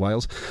all the way to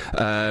Wales.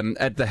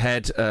 Ed the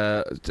Head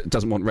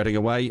doesn't want Reading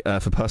away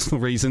for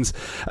personal reasons.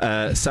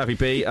 Savvy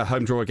B, a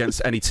home draw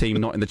against any team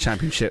not in the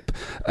championship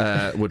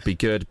would be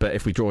good, but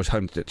if we draw a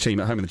team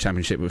at home in the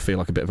championship it would feel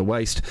like a bit of a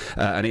waste.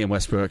 And Ian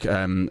Westbrook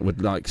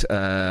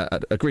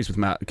agrees with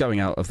Matt, going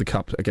out of the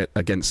cup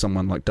against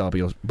someone like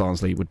Derby or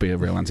Barnsley would be a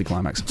real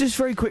anticlimax. Just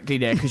very quickly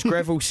there, because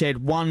Greville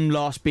said one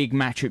last big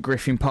match at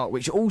Griffin Park,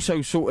 which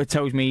also sort of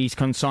tells me he's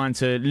consigned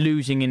to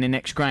losing in the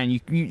next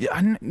grand. You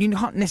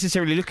can't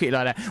necessarily look at it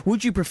like that.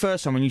 Would you prefer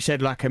someone, you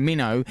said, like a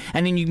minnow,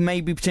 and then you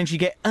maybe potentially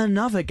get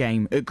another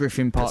game at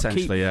Griffin Park?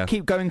 Potentially,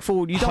 keep going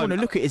forward. You don't want to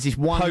look at it as this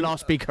one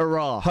last big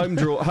hurrah.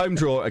 Home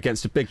draw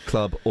against a big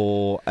club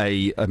or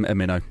a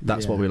minnow.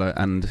 That's what we like.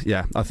 And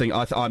yeah, I think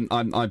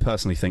I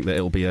personally think that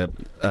it'll be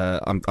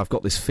I've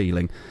got this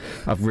feeling.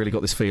 I've really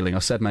got this feeling. I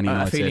said Man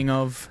United. A feeling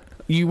of.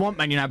 You want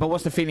Man United, but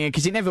what's the feeling?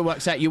 Because it never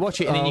works out. You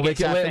watch it and then you get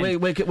to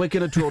we're going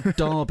to draw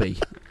Derby.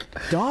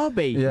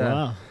 Derby? Yeah.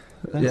 Wow.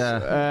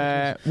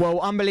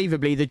 Well,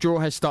 unbelievably, the draw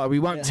has started. We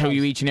won't tell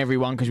you each and every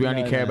one because we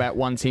only care about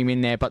one team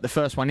in there. But the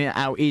first one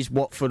out is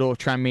Watford or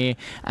Tranmere,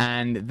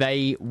 and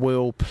they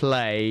will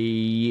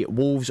play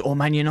Wolves or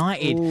Man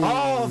United. Ooh.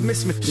 Oh, I've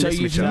missed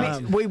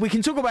we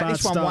can talk about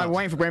this one while we're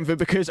waiting for Brentford,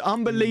 because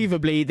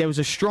unbelievably there was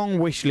a strong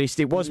wish list.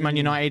 It was Man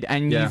United,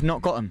 and you've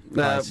not got them.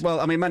 Well,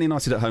 I mean, Man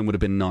United at home would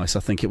have been nice. I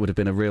think it would have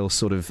been a real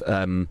sort of,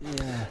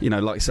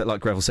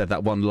 like Greville said,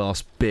 that one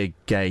last big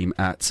game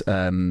at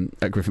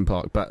Griffin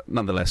Park. But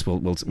nonetheless,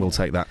 we'll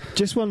take that.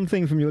 Just one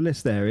thing from your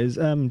list there is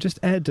just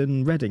Ed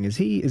and Reading. Is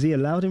he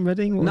allowed in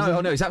Reading?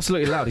 No, he's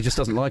absolutely allowed. He just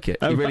doesn't like it.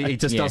 He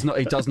does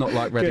not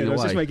like Reading away. I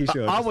was just making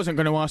sure. I wasn't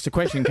going to ask the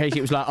question in case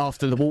it was like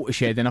after the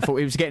watershed, and I thought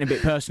it was getting a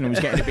bit personal, it was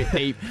getting a bit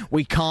deep.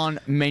 We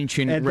can't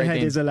mention Ed Reading.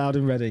 Head is allowed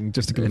in Reading,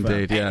 just to confirm.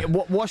 Indeed, yeah.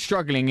 What's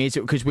struggling is,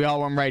 because we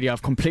are on radio,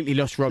 I've completely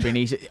lost Robin.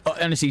 He's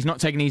not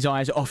taking his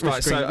eyes off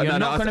the screen. You're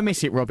not going to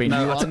miss it, Robin. You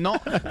are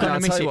not going to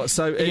miss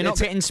it. You're not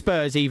getting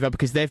Spurs either,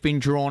 because they've been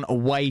drawn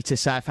away to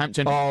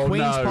Southampton.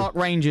 Queen's Park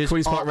Rangers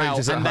are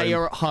out, and they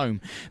are at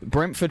home.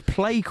 Brentford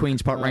play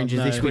Queen's Park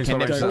Rangers this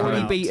weekend. They've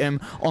already beat them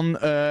on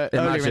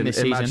earlier in the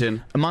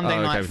season.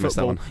 Monday Night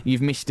Football.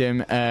 You've missed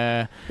them.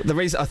 I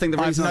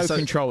have no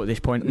control at this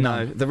point.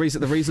 No, the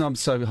reason I'm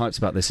so hyped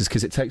about this is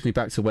because it takes me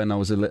back to when I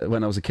was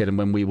a kid and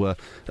when we were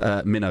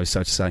minnows,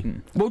 so to say.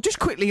 Well, just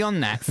quickly on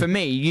that, for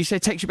me, you said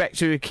it takes you back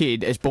to a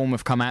kid as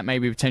Bournemouth come out,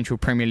 maybe a potential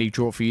Premier League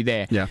draw for you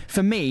there. Yeah.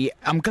 For me,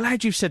 I'm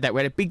glad you've said that. We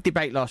had a big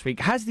debate last week.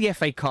 Has the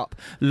FA Cup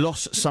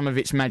lost some of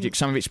its magic,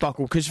 some of its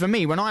sparkle? Because for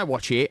me, when I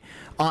watch it,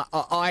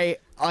 I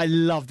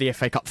love the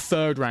FA Cup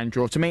third round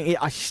draw. To me,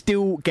 I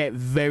still get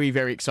very,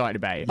 very excited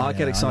about it. I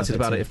get excited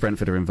about it if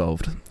Brentford are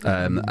involved.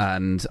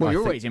 You're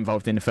always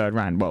involved in the third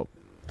round. Well,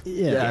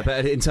 yeah,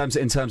 but in terms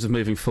of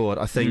moving forward,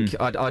 I think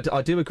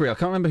I do agree. I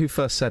can't remember who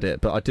first said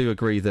it, but I do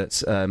agree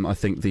that I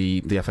think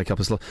the FA Cup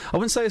has lost. I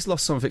wouldn't say it's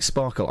lost some of its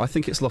sparkle. I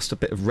think it's lost a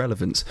bit of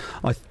relevance.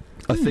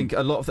 I think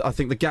I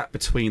think the gap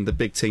between the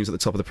big teams at the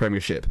top of the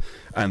Premiership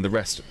and the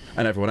rest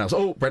and everyone else.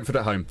 Oh, Brentford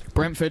at home.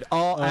 Brentford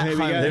are at home.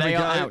 They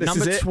are out.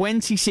 Number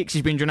 26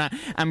 has been drawn out,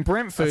 and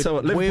Brentford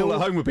Liverpool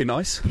at home would be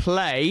nice.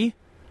 Play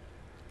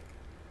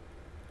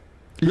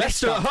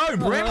Leicester at home.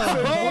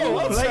 Brentford.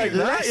 I'll take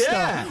that. Leicester.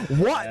 Yeah.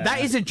 What?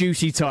 That is a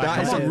juicy tie.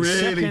 That is a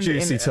really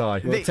juicy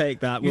tie. We'll take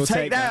that. We'll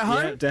take that at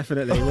home? Yeah,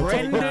 definitely.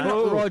 Brendan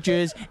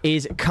Rodgers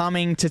is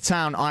coming to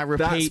town. I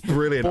repeat. That's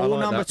brilliant. Ball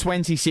number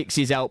 26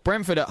 is out.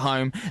 Brentford at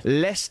home.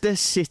 Leicester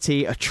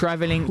City are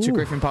travelling to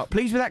Griffin Park.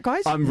 Pleased with that,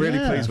 guys? I'm really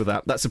pleased with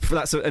that.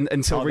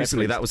 Until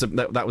recently that was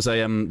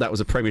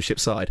a Premiership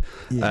side,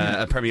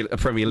 a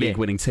Premier League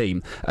winning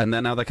team, and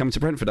then now they're coming to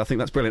Brentford. I think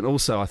that's brilliant.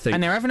 Also, I think,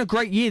 and they're having a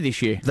great year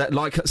this year.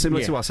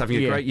 Similar to us,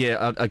 having a great year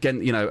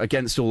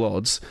against all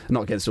odds,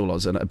 not against all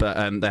odds,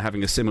 but they're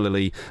having a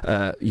similarly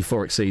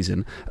euphoric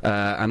season.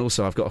 And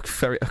also, I've got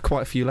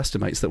quite a few Leicester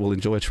mates that will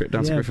enjoy a trip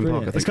down to Griffin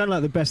Park. I think it's kind of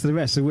like the best of the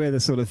rest. So we're the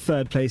sort of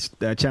third place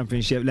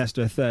Championship,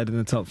 Leicester are third in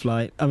the top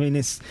flight. I mean,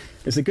 it's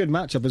a good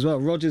matchup as well.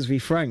 Rodgers v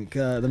Frank,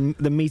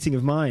 the meeting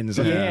of minds.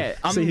 Yeah,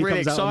 I'm really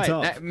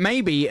excited.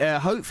 Maybe,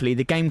 hopefully,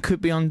 the game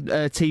could be on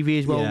TV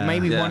as well. Yeah.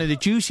 Maybe one of the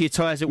juicier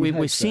ties that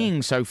we're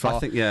seeing so far. I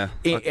think,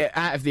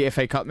 out of the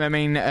FA Cup. I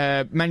mean,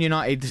 Man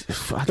United.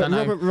 I don't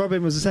know.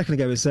 Robin was a second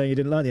ago was saying he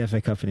didn't like the FA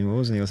Cup anymore,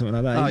 wasn't he, or something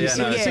like that?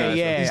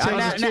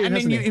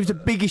 It was the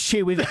biggest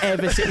cheer we've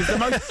ever seen. It was the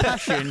most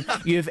passion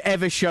you've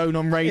ever shown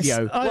on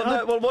radio.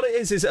 What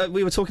it is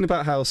we were talking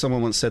about how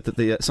someone once said that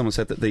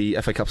the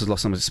FA Cup has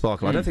lost some of its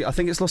sparkle. I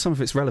think it's lost some of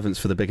its relevance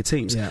for the bigger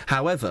teams. Yeah.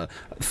 However,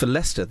 for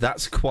Leicester,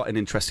 that's quite an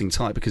interesting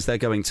tie because they're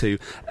going to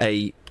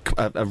a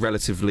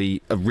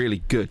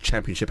really good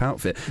Championship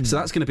outfit. So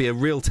that's going to be a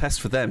real test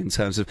for them in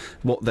terms of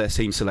what their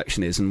team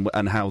selection is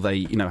and how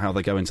they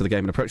go into the game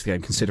and approach the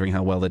game, considering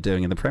how well they're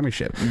doing in the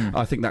Premiership.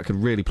 I think that could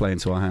really play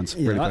into our hands,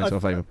 really play into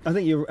our favour. I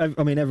think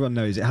everyone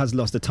knows it has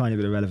lost a tiny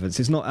bit of relevance.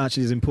 It's not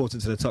actually as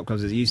important to the top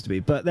clubs as it used to be,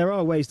 but there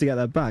are ways to get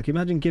that back.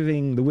 Imagine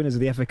giving the winners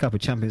of the FA Cup a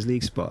Champions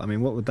League spot. I mean,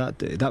 what would that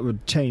do? That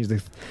would change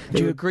the.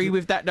 Do you agree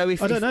with that though? I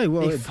don't know.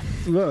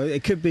 Well,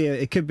 it could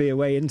be a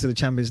way into the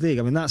Champions League.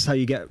 I mean, that's how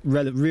you get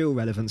real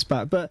relevance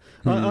back. But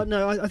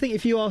I think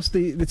if you ask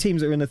the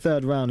teams that are in the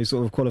third round who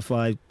sort of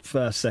qualify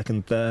first,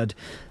 second, third,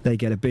 they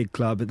get a big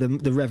club.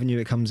 The revenue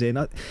it comes in,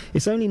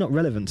 it's only not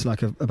relevant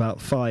to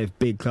about 5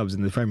 big clubs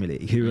in the Premier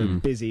League who are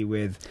busy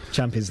with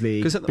Champions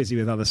League, busy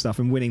with other stuff,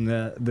 and winning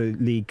the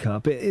League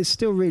Cup. It's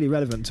still really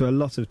relevant to a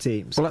lot of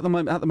teams. Well, at the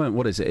moment,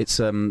 what is it? It's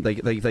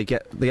they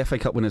get the FA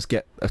Cup winners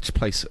get a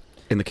place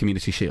in the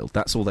Community Shield.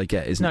 That's all they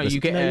get, isn't it?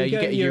 You get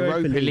a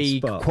Europa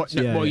League.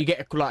 You get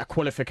a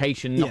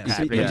qualification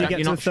knockout. Do you get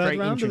to the third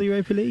round of the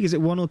Europa League? Is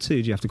it 1 or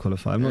 2? Do you have to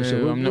qualify? I'm not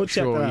sure. I'm not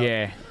sure.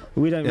 Yeah.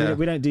 We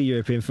don't do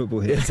European football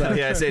here. So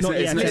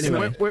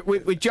anyway.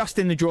 We're just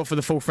in the draw for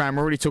the fourth round.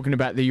 We're already talking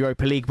about the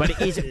Europa League, but it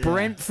is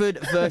Brentford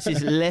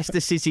versus Leicester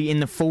City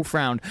in the fourth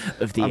round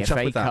of the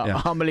FA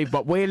Cup. Unbelievable.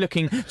 But we're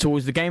looking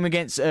towards the game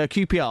against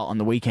QPR on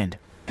the weekend.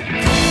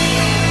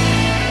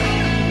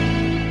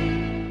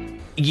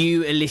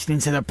 You are listening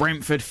to the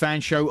Brentford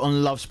Fan Show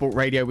on Love Sport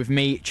Radio with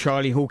me,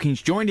 Charlie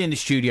Hawkins, joined in the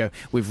studio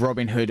with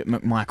Robin Hood,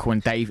 McMichael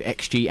and Dave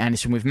XG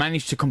Anderson. We've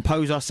managed to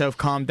compose ourselves,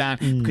 calm down,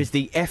 because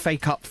the FA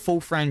Cup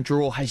fourth round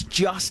draw has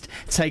just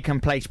taken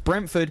place.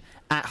 Brentford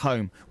at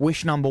home.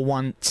 Wish number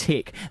 1,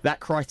 tick. That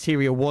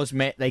criteria was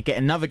met. They get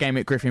another game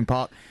at Griffin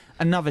Park.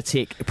 Another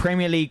tick.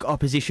 Premier League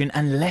opposition,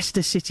 and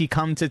Leicester City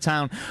come to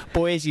town.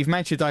 Boys, you've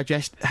managed to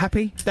digest.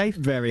 Happy, Dave?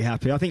 Very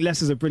happy. I think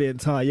Leicester's a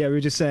brilliant tie. Yeah, we were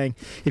just saying,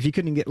 if you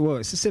couldn't get... Well,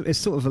 it's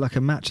sort of like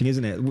a matching,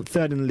 isn't it?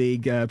 Third in the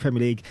league, Premier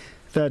League,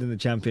 third in the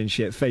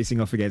Championship, facing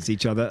off against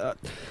each other.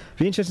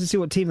 Be interesting to see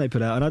what team they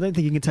put out, and I don't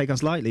think he can take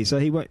us lightly. So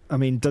he won't. I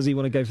mean, does he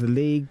want to go for the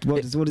league?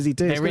 What does he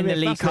do? They're in the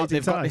League Cup.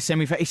 They've got the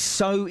semi-final. It's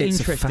so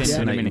interesting. It's a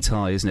fascinating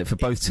tie, isn't it, for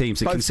both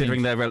teams?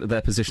 Considering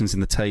their positions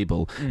in the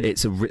table,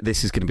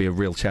 this is going to be a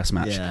real chess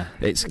match. Yeah.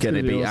 It's going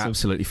to be awesome.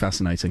 Absolutely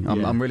fascinating.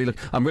 I'm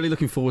really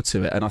looking forward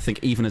to it, and I think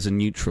even as a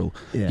neutral,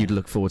 you'd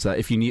look forward to that.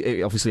 If you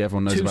knew, obviously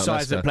everyone knows about Leicester. Two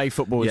sides that play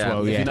football as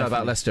well. If you know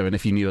about Leicester, and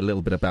if you knew a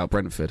little bit about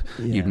Brentford,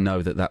 you'd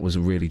know that was a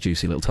really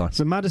juicy little tie.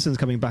 So Maddison's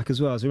coming back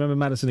as well. So remember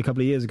Maddison a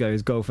couple of years ago,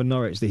 his goal for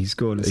Norwich that he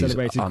scored and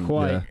celebrated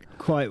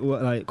quite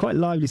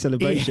lively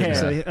celebration. Yeah.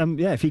 So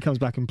if he comes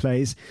back and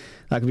plays,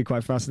 that could be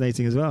quite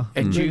fascinating as well.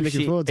 A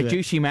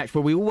juicy match.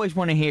 But we always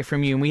want to hear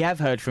from you, and we have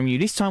heard from you.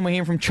 This time we're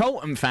hearing from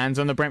Cholton fans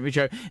on the Brentford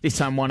Show. This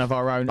time one of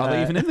our own. Are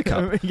they even in the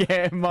cup?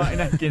 Yeah, Martin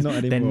Atkins.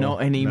 They're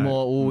not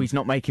anymore. No. He's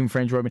not making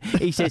friends, Robin.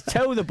 He says,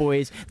 tell the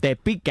boys their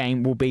big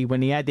game will be when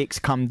the Addicts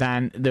come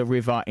down the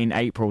river in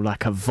April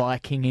like a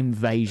Viking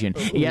invasion.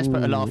 He has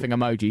put a laughing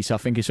emoji, so I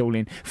think it's all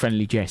in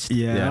friendly jest.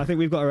 Yeah, I think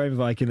we've got our own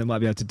Viking that might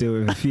be able to deal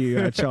with a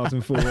few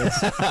Charlton forwards.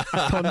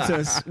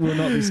 Pontus will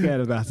not be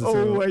scared of that at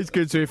all. Always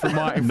good to hear from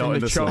Martin from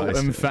the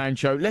Cholton Fan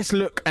Show. Let's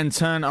look and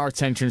turn our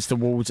attentions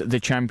towards the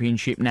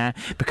Championship now,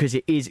 because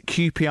it is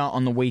QPR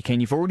on the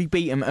weekend. You've already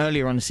beat them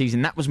earlier on the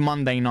season. That was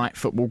Monday Night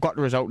Football. Got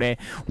the result there.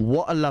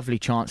 What a lovely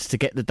chance to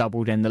get the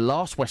double then. The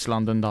last West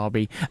London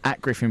derby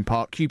at Griffin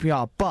Park.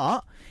 QPR,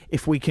 but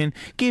if we can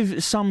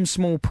give some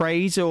small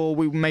praise, or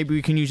maybe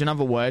we can use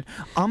another word,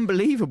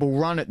 unbelievable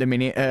run at the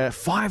minute.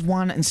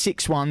 5-1 and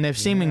 6-1. They've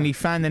seemingly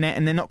found the net,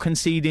 and they're not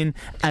conceding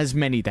as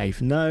many, Dave.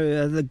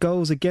 No, the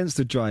goals against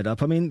have dried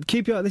up. I mean,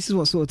 QPR, this is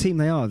what sort of team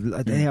they are.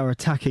 They are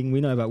attacking.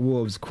 We know about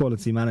Wolves'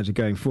 quality manager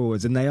going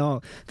forwards, and they're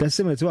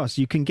similar to us.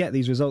 You can get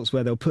these results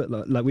where they'll put,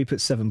 like we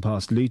put 7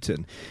 past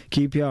Luton.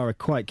 QPR are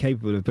quite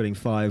capable of putting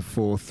 5,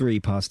 4, 3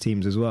 past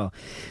teams as well.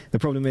 The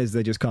problem is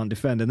they just can't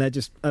defend, and they're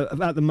just,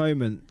 at the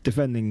moment,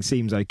 defending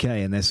seems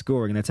okay, and they're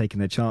scoring and they're taking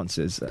their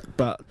chances.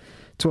 But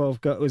 12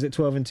 was it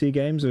 12 in 2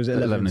 games, or was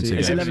it 11 in 2 games?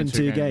 It's 11 in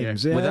 2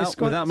 games. Yeah,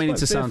 without meaning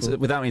to sound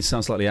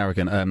slightly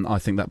arrogant, I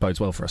think that bodes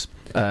well for us,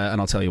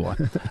 and I'll tell you why.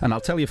 And I'll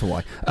tell you for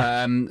why.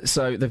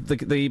 So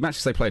the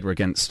matches they played were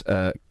against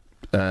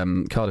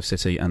Cardiff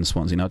City and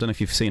Swansea. Now, I don't know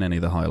if you've seen any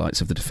of the highlights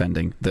of the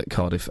defending that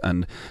Cardiff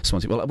and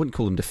Swansea. Well, I wouldn't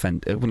call it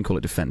defending. The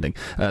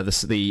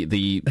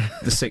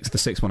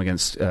 6-1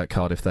 against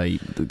Cardiff.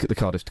 The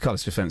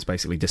Cardiff's defence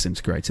basically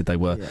disintegrated. They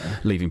were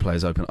leaving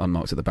players open,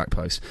 unmarked at the back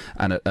post,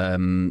 and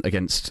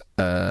against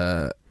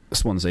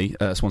Swansea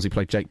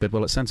played Jake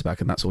Bidwell at centre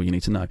back, and that's all you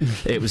need to know.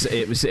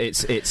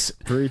 It's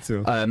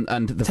brutal.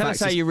 And tell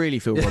us how you really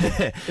feel,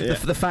 Robin.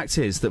 The fact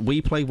is that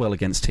we play well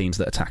against teams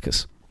that attack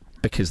us,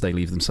 because they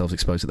leave themselves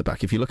exposed at the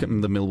back. If you look at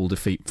the Millwall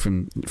defeat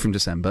from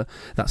December,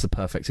 that's the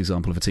perfect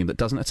example of a team that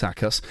doesn't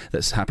attack us,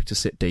 that's happy to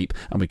sit deep,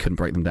 and we couldn't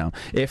break them down.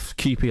 If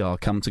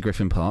QPR come to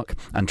Griffin Park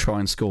and try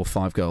and score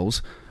 5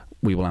 goals,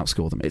 we will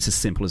outscore them. It's as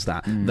simple as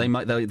that.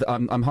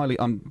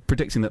 I'm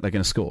predicting that they're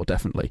going to score,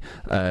 definitely,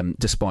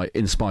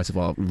 in spite of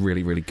our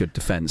really, really good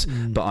defence.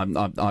 But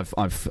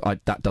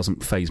that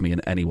doesn't faze me in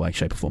any way,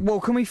 shape or form.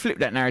 Well, can we flip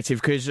that narrative?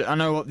 Because I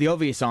know the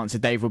obvious answer,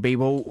 Dave, would be,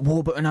 well,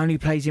 Warburton only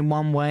plays in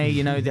one way.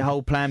 You know, the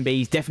whole plan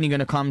B is definitely going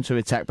to come to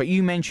attack. But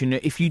you mentioned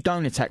that if you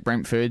don't attack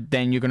Brentford,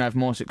 then you're going to have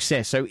more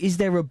success. So is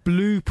there a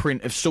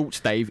blueprint of sorts,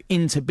 Dave,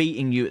 into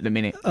beating you at the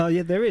minute?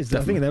 Yeah, there is. Definitely.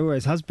 I think there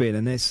always has been,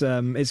 and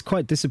it's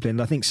quite disciplined.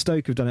 I think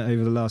Stoke have done it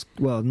over the last,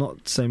 well,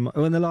 not so much.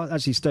 Well, in the last,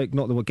 actually, Stoke,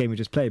 not the game we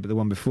just played, but the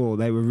one before,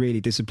 they were really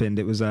disciplined.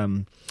 It was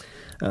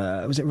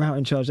it Rout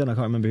in charge then? I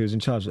can't remember who was in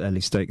charge at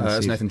early Stoke. It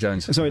was Nathan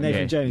Jones. Sorry,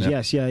 Nathan Jones.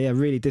 Yes,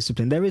 really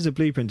disciplined. There is a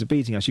blueprint to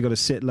beating us. You've got to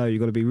sit low. You've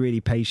got to be really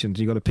patient.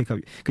 You've got to pick up,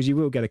 because you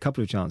will get a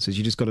couple of chances.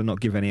 You just got to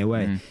not give any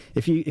away.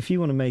 If you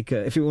want to make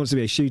if it wants to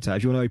be a shootout,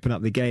 if you want to open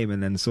up the game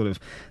and then sort of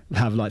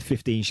have like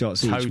 15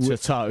 shots toe each, to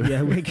toe.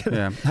 Yeah,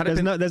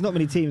 there's not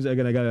many teams that are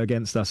going to go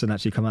against us and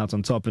actually come out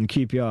on top. And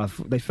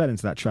QPR, they fell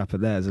into that trap at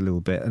theirs a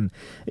little bit. And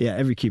yeah,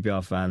 every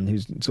QPR fan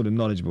who's sort of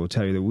knowledgeable will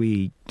tell you that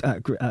we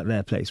at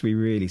their place, we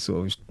really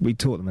we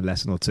taught them a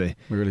lesson or two.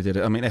 We really did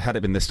it. I mean, had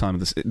it been this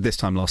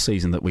time last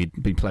season that we'd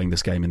been playing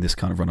this game in this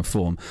kind of run of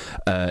form,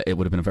 it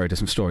would have been a very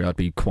different story. I'd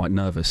be quite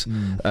nervous.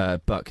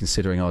 But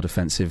considering our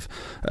defensive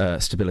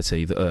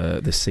stability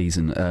this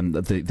season,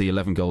 the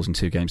 11 goals in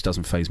 2 games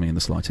doesn't faze me in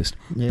the slightest,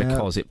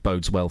 because it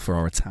bodes well for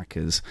our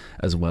attackers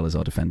as well as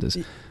our defenders.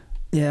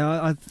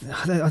 Yeah,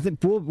 I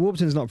think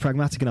Warburton's not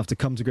pragmatic enough to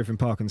come to Griffin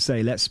Park and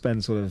say, let's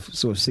spend sort of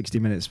 60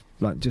 minutes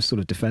like just sort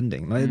of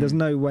defending. Like, there's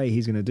no way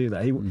he's going to do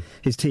that.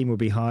 His team will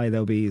be high.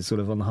 They'll be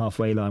sort of on the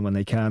halfway line when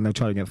they can. They'll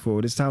try to get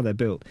forward. It's how they're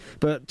built.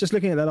 But just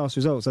looking at their last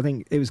results, I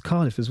think it was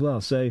Cardiff as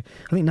well. So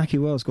I think Naki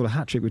Wells got a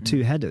hat-trick with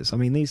 2 headers. I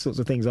mean, these sorts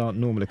of things aren't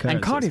normal occurrences.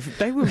 And Cardiff,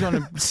 they were on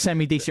a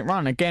semi-decent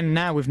run. Again,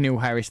 now with Neil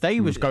Harris, they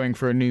was going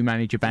for a new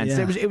manager band.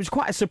 Yeah. So it was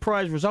quite a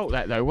surprise result,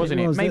 that, though, wasn't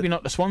it? Maybe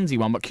not the Swansea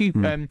one, but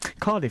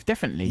Cardiff,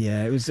 definitely.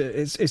 Yeah,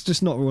 it's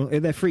just not.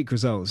 They're freak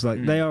results.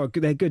 Like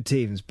they're good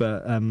teams,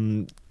 but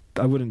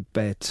I wouldn't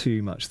bear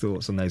too much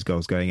thoughts on those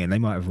goals going in. They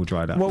might have all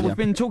dried up. Well, we've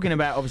been talking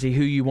about obviously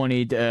who you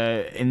wanted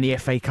in the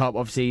FA Cup.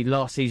 Obviously,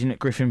 last season at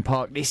Griffin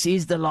Park. This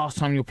is the last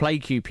time you'll play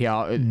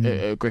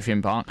QPR at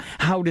Griffin Park.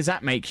 How does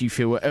that make you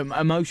feel?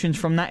 Emotions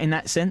from that in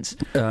that sense?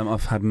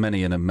 I've had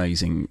many an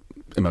amazing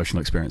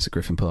emotional experience at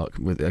Griffin Park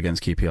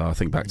against QPR. I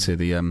think back to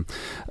the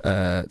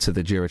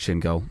Jurachin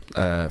goal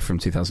from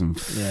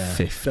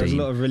 2015. There was a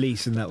lot of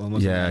release in that one,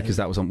 wasn't there? Yeah, because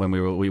that was on when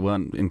we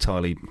weren't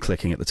entirely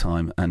clicking at the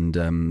time, and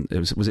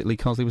was it Lee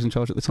Carsley was in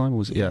charge at the time? Or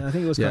was it? Yeah, I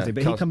think it was Carsley,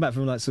 but he come back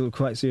from like sort of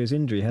quite serious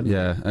injury, hadn't he?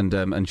 Yeah, and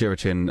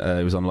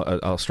Jurachin was on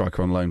our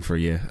striker on loan for a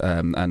year,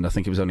 and I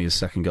think it was only his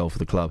second goal for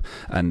the club,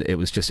 and it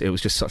was just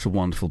such a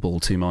wonderful ball.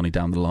 Tumani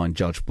down the line,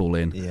 Judge ball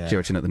in,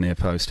 Jurachin at the near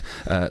post,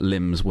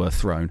 limbs were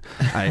thrown.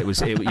 It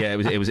was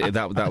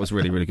that was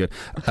really, really good.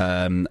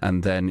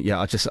 And then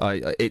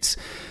it's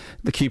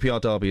the QPR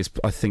derby is,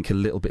 I think, a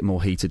little bit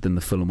more heated than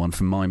the Fulham one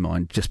from my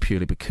mind, just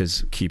purely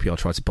because QPR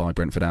tried to buy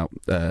Brentford out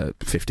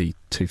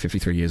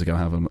 53 years ago,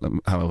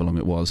 however long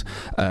it was.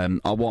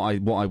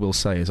 What I will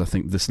say is I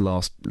think this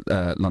last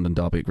London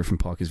derby at Griffin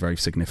Park is very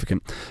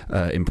significant.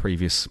 In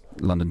previous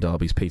London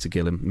derbies, Peter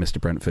Gillam,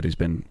 Mr. Brentford, who's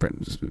been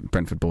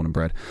Brentford born and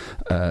bred,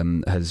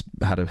 has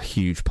had a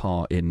huge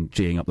part in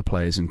geeing up the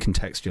players and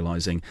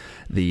contextualising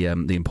the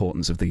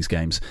importance of these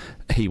games.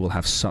 He will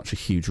have such a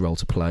huge role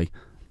to play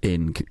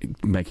in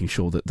making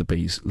sure that the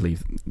Bees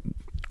leave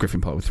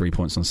Griffin Park with 3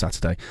 points on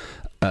Saturday.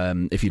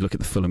 If you look at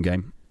the Fulham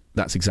game,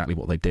 that's exactly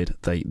what they did.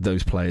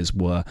 Those players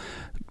would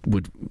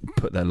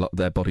put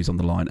their bodies on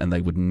the line, and they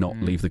would not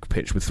leave the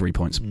pitch with 3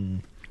 points.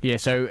 Yeah,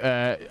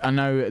 so I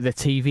know the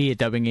TV are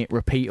dubbing it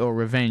repeat or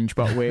revenge,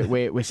 but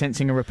we're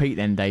sensing a repeat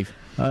then, Dave.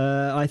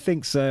 I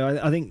think so.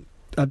 I think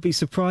I'd be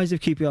surprised if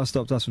QPR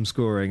stopped us from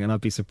scoring, and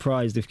I'd be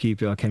surprised if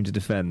QPR came to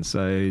defend.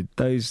 So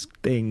those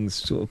things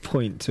sort of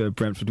point to a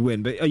Brentford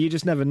win, but you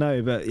just never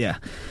know. But yeah,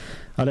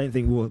 I don't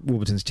think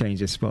Warburton's changed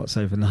his spots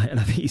overnight, and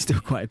I think he's still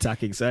quite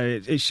attacking, so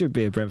it should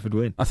be a Brentford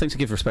win. I think to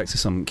give respect to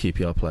some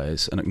QPR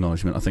players, an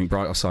acknowledgement, I think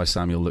Bright Osai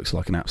Samuel looks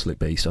like an absolute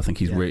beast. I think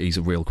he's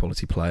a real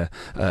quality player.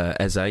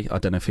 Eze, I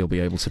don't know if he'll be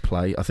able to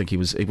play. I think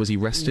was he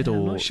rested or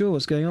I'm not sure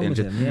what's going on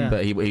injured, with him. Yeah.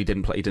 But he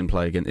didn't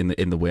play again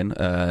in the win.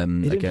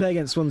 He didn't play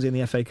against Swansea in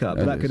the FA Cup,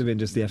 but that could have been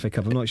just the FA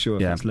Cup. I'm not sure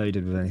if it's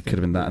loaded with anything. Could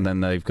have been that, and then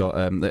they've got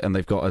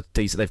a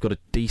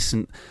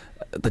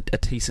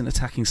decent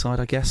attacking side,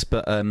 I guess,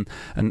 but and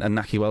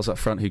Naki Wells up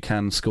front who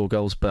can score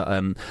goals, but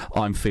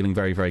I'm feeling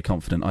very, very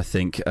confident. I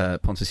think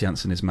Pontus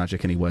Jansson is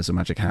magic, and he wears a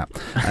magic hat,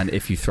 and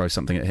if you throw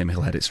something at him,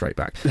 he'll head it straight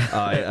back.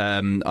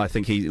 I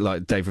think he,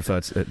 like Dave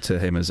referred to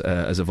him as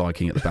a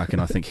Viking at the back,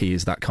 and I think he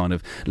is that kind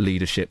of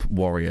leadership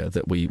warrior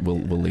that will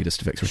lead us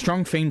to victory.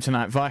 Strong theme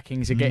tonight.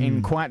 Vikings are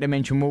getting quite a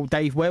dimension. Well,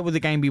 Dave, where will the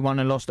game be won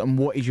and lost, and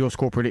what is your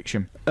score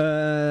prediction?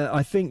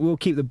 I think we'll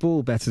keep the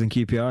ball better than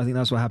QPR. I think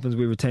that's what happens.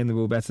 We retain the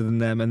ball better than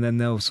them, and then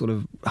they'll sort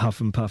of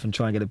huff and puff and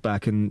try and get it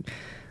back and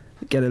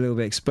get a little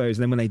bit exposed.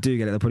 And then when they do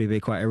get it, they'll probably be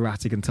quite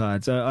erratic and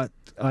tired. So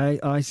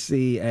I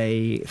see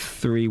a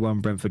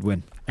 3-1 Brentford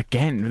win.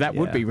 Again, that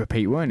would be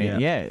repeat, won't it?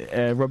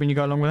 Yeah. Robin, you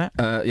go along with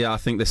that? Yeah, I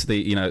think this is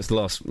it's the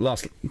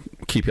last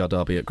QPR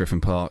derby at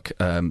Griffin Park.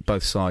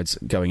 Both sides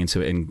going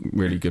into it in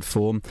really good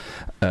form.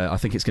 I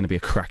think it's going to be a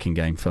cracking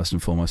game, first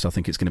and foremost. I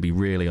think it's going to be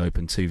really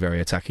open, two very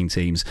attacking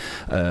teams.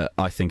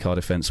 I think our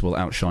defence will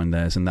outshine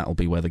theirs, and that will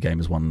be where the game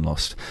is won and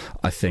lost.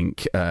 I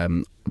think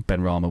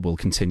Ben Rama will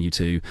continue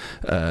to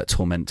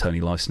torment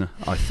Tony Leicester.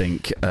 I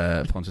think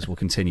Pontus will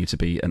continue to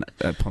be, and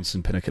Pontus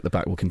and Pinnock at the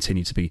back will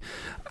continue to be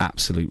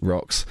absolute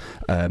rocks.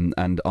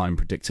 And I'm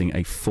predicting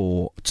a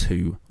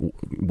 4-2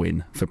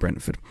 win for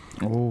Brentford.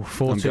 Oh,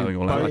 4-2. I'm going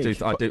all out.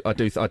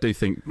 I do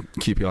think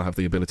QPR have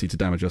the ability to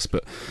damage us,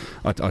 but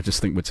I just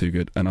think we're too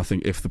good. And I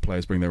think if the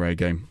players bring their A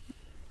game.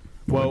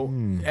 Well,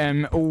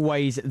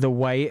 always the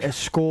way. A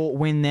score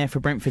win there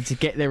for Brentford to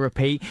get their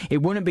repeat.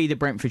 It wouldn't be the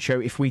Brentford show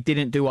if we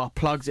didn't do our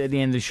plugs at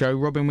the end of the show.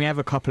 Robin, we have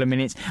a couple of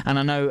minutes, and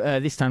I know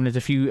this time there's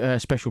a few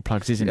special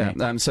plugs, isn't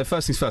there? So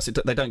first things first,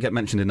 they don't get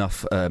mentioned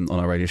enough on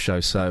our radio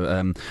show.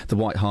 So the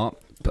White Hart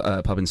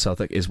pub in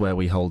Southwark is where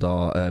we hold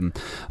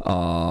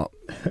our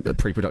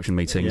pre-production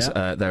meetings.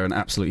 They're an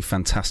absolutely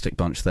fantastic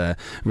bunch there.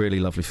 Really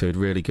lovely food,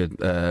 really good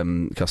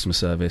customer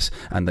service,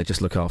 and they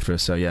just look after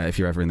us. So yeah, if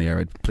you're ever in the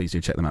area, please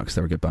do check them out because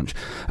they're a good bunch.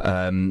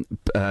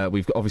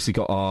 We've obviously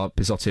got our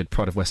Beesotted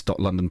Pride of West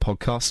London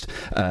podcast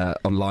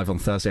on live on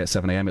Thursday at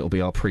 7 a.m. It'll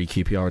be our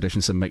pre-QPR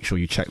edition, so make sure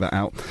you check that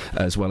out,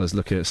 as well as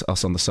look at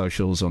us on the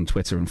socials on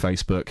Twitter and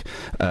Facebook,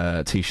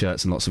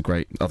 t-shirts and lots of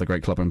other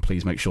great club. And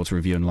please make sure to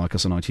review and like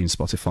us on iTunes,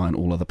 Spotify and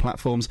all other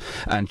platforms.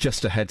 And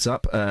just a heads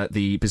up,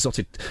 the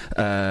Beesotted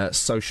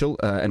social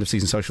end of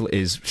season social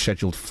is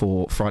scheduled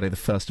for Friday the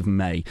 1st of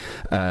May,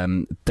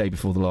 day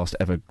before the last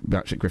ever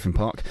match at Griffin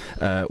Park.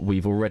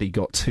 We've already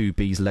got two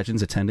Bees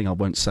legends attending. I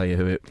won't say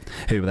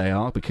who they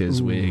are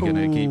because we're going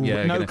to keep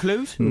no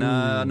clues. No,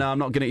 I'm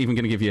not even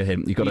going to give you a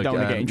hint. You don't want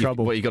to get in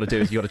trouble. What you got to do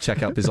is you got to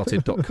check out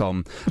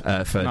beesotted.com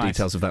for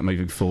details of that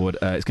moving forward.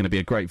 It's going to be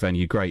a great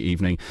venue, great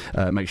evening.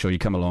 Make sure you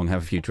come along,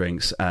 have a few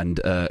drinks, and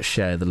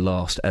share the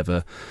last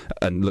ever,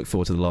 and look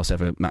forward to the last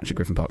ever match at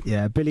Griffin Park.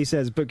 Yeah, Billy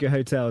says book your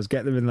hotel hotels,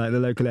 get them in like the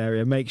local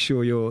area. Make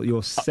sure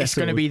you're settled. It's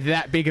going to be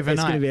that big of a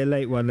night. It's going to be a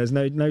late one. There's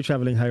no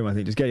travelling home. I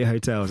think just get your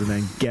hotels and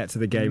then get to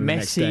the game the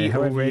next day,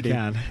 however already. you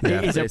can.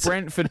 It is a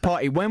Brentford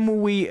party. When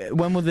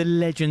will the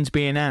legends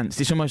be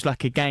announced? It's almost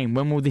like a game.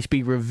 When will this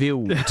be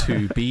revealed?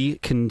 To be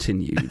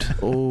continued.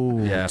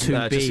 Oh, yeah.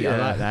 To be. I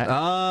like that.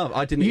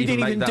 I didn't. You even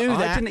didn't even make do that.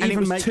 I didn't and even it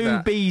was make two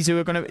that. B's who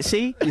are going to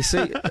see. You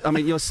see, I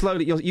mean, you're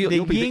slowly.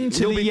 You'll be yin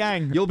to the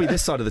yang. You'll be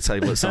this side of the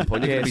table at some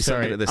point. You're going to be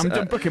sorry. at this.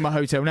 I'm booking my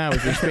hotel now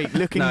as we speak.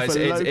 Looking for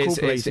local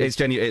places. It's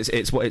genuine.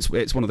 It's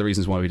one of the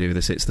reasons why we do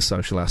this. It's the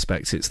social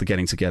aspects. It's the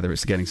getting together.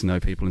 It's the getting to know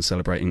people and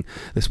celebrating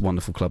this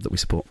wonderful club that we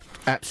support.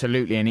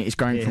 Absolutely, and it is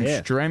going from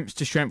strength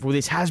to strength. Well,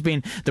 this has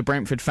been the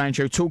Brentford Fan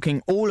Show,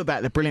 talking all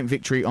about the brilliant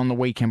victory on the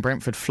weekend.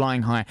 Brentford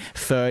flying high,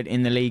 third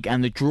in the league,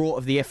 and the draw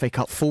of the FA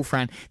Cup full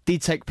Fran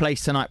did take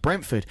place tonight.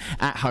 Brentford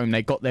at home,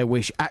 they got their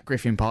wish at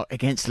Griffin Park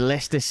against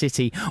Leicester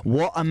City.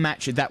 What a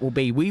match that will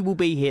be. We will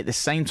be here at the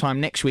same time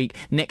next week,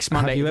 next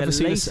Monday.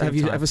 Have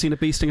you ever seen a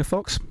bee sting a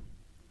fox?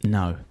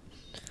 No.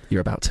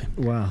 You're about to.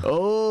 Wow.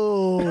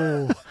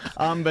 Oh,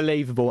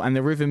 unbelievable. And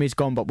the rhythm is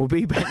gone, but we'll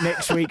be back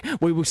next week.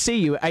 We will see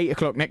you at 8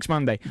 o'clock next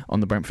Monday on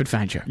the Brentford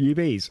Fan Show. You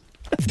bees.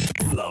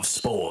 Love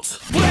sport.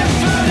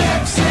 Brentford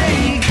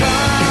FC,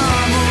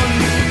 come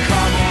on, you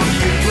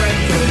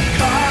Brentford,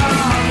 come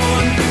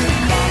on,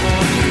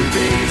 you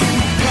bees,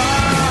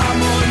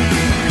 come on,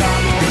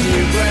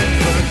 you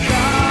Brentford,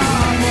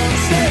 come on,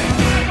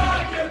 say,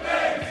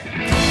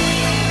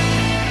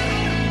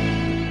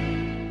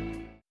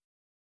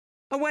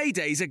 Away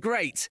days are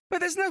great,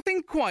 but there's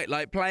nothing quite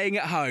like playing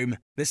at home.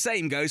 The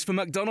same goes for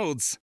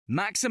McDonald's.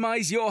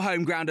 Maximise your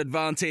home ground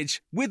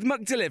advantage with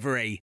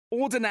McDelivery.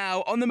 Order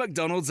now on the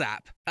McDonald's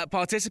app. At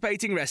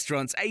participating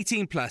restaurants,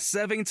 18 plus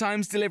serving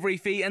times, delivery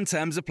fee and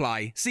terms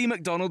apply. See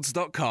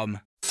mcdonalds.com.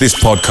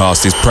 This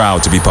podcast is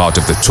proud to be part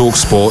of the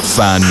TalkSport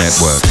Fan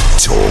Network.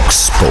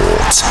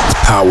 TalkSport.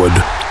 Powered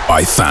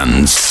by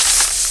fans.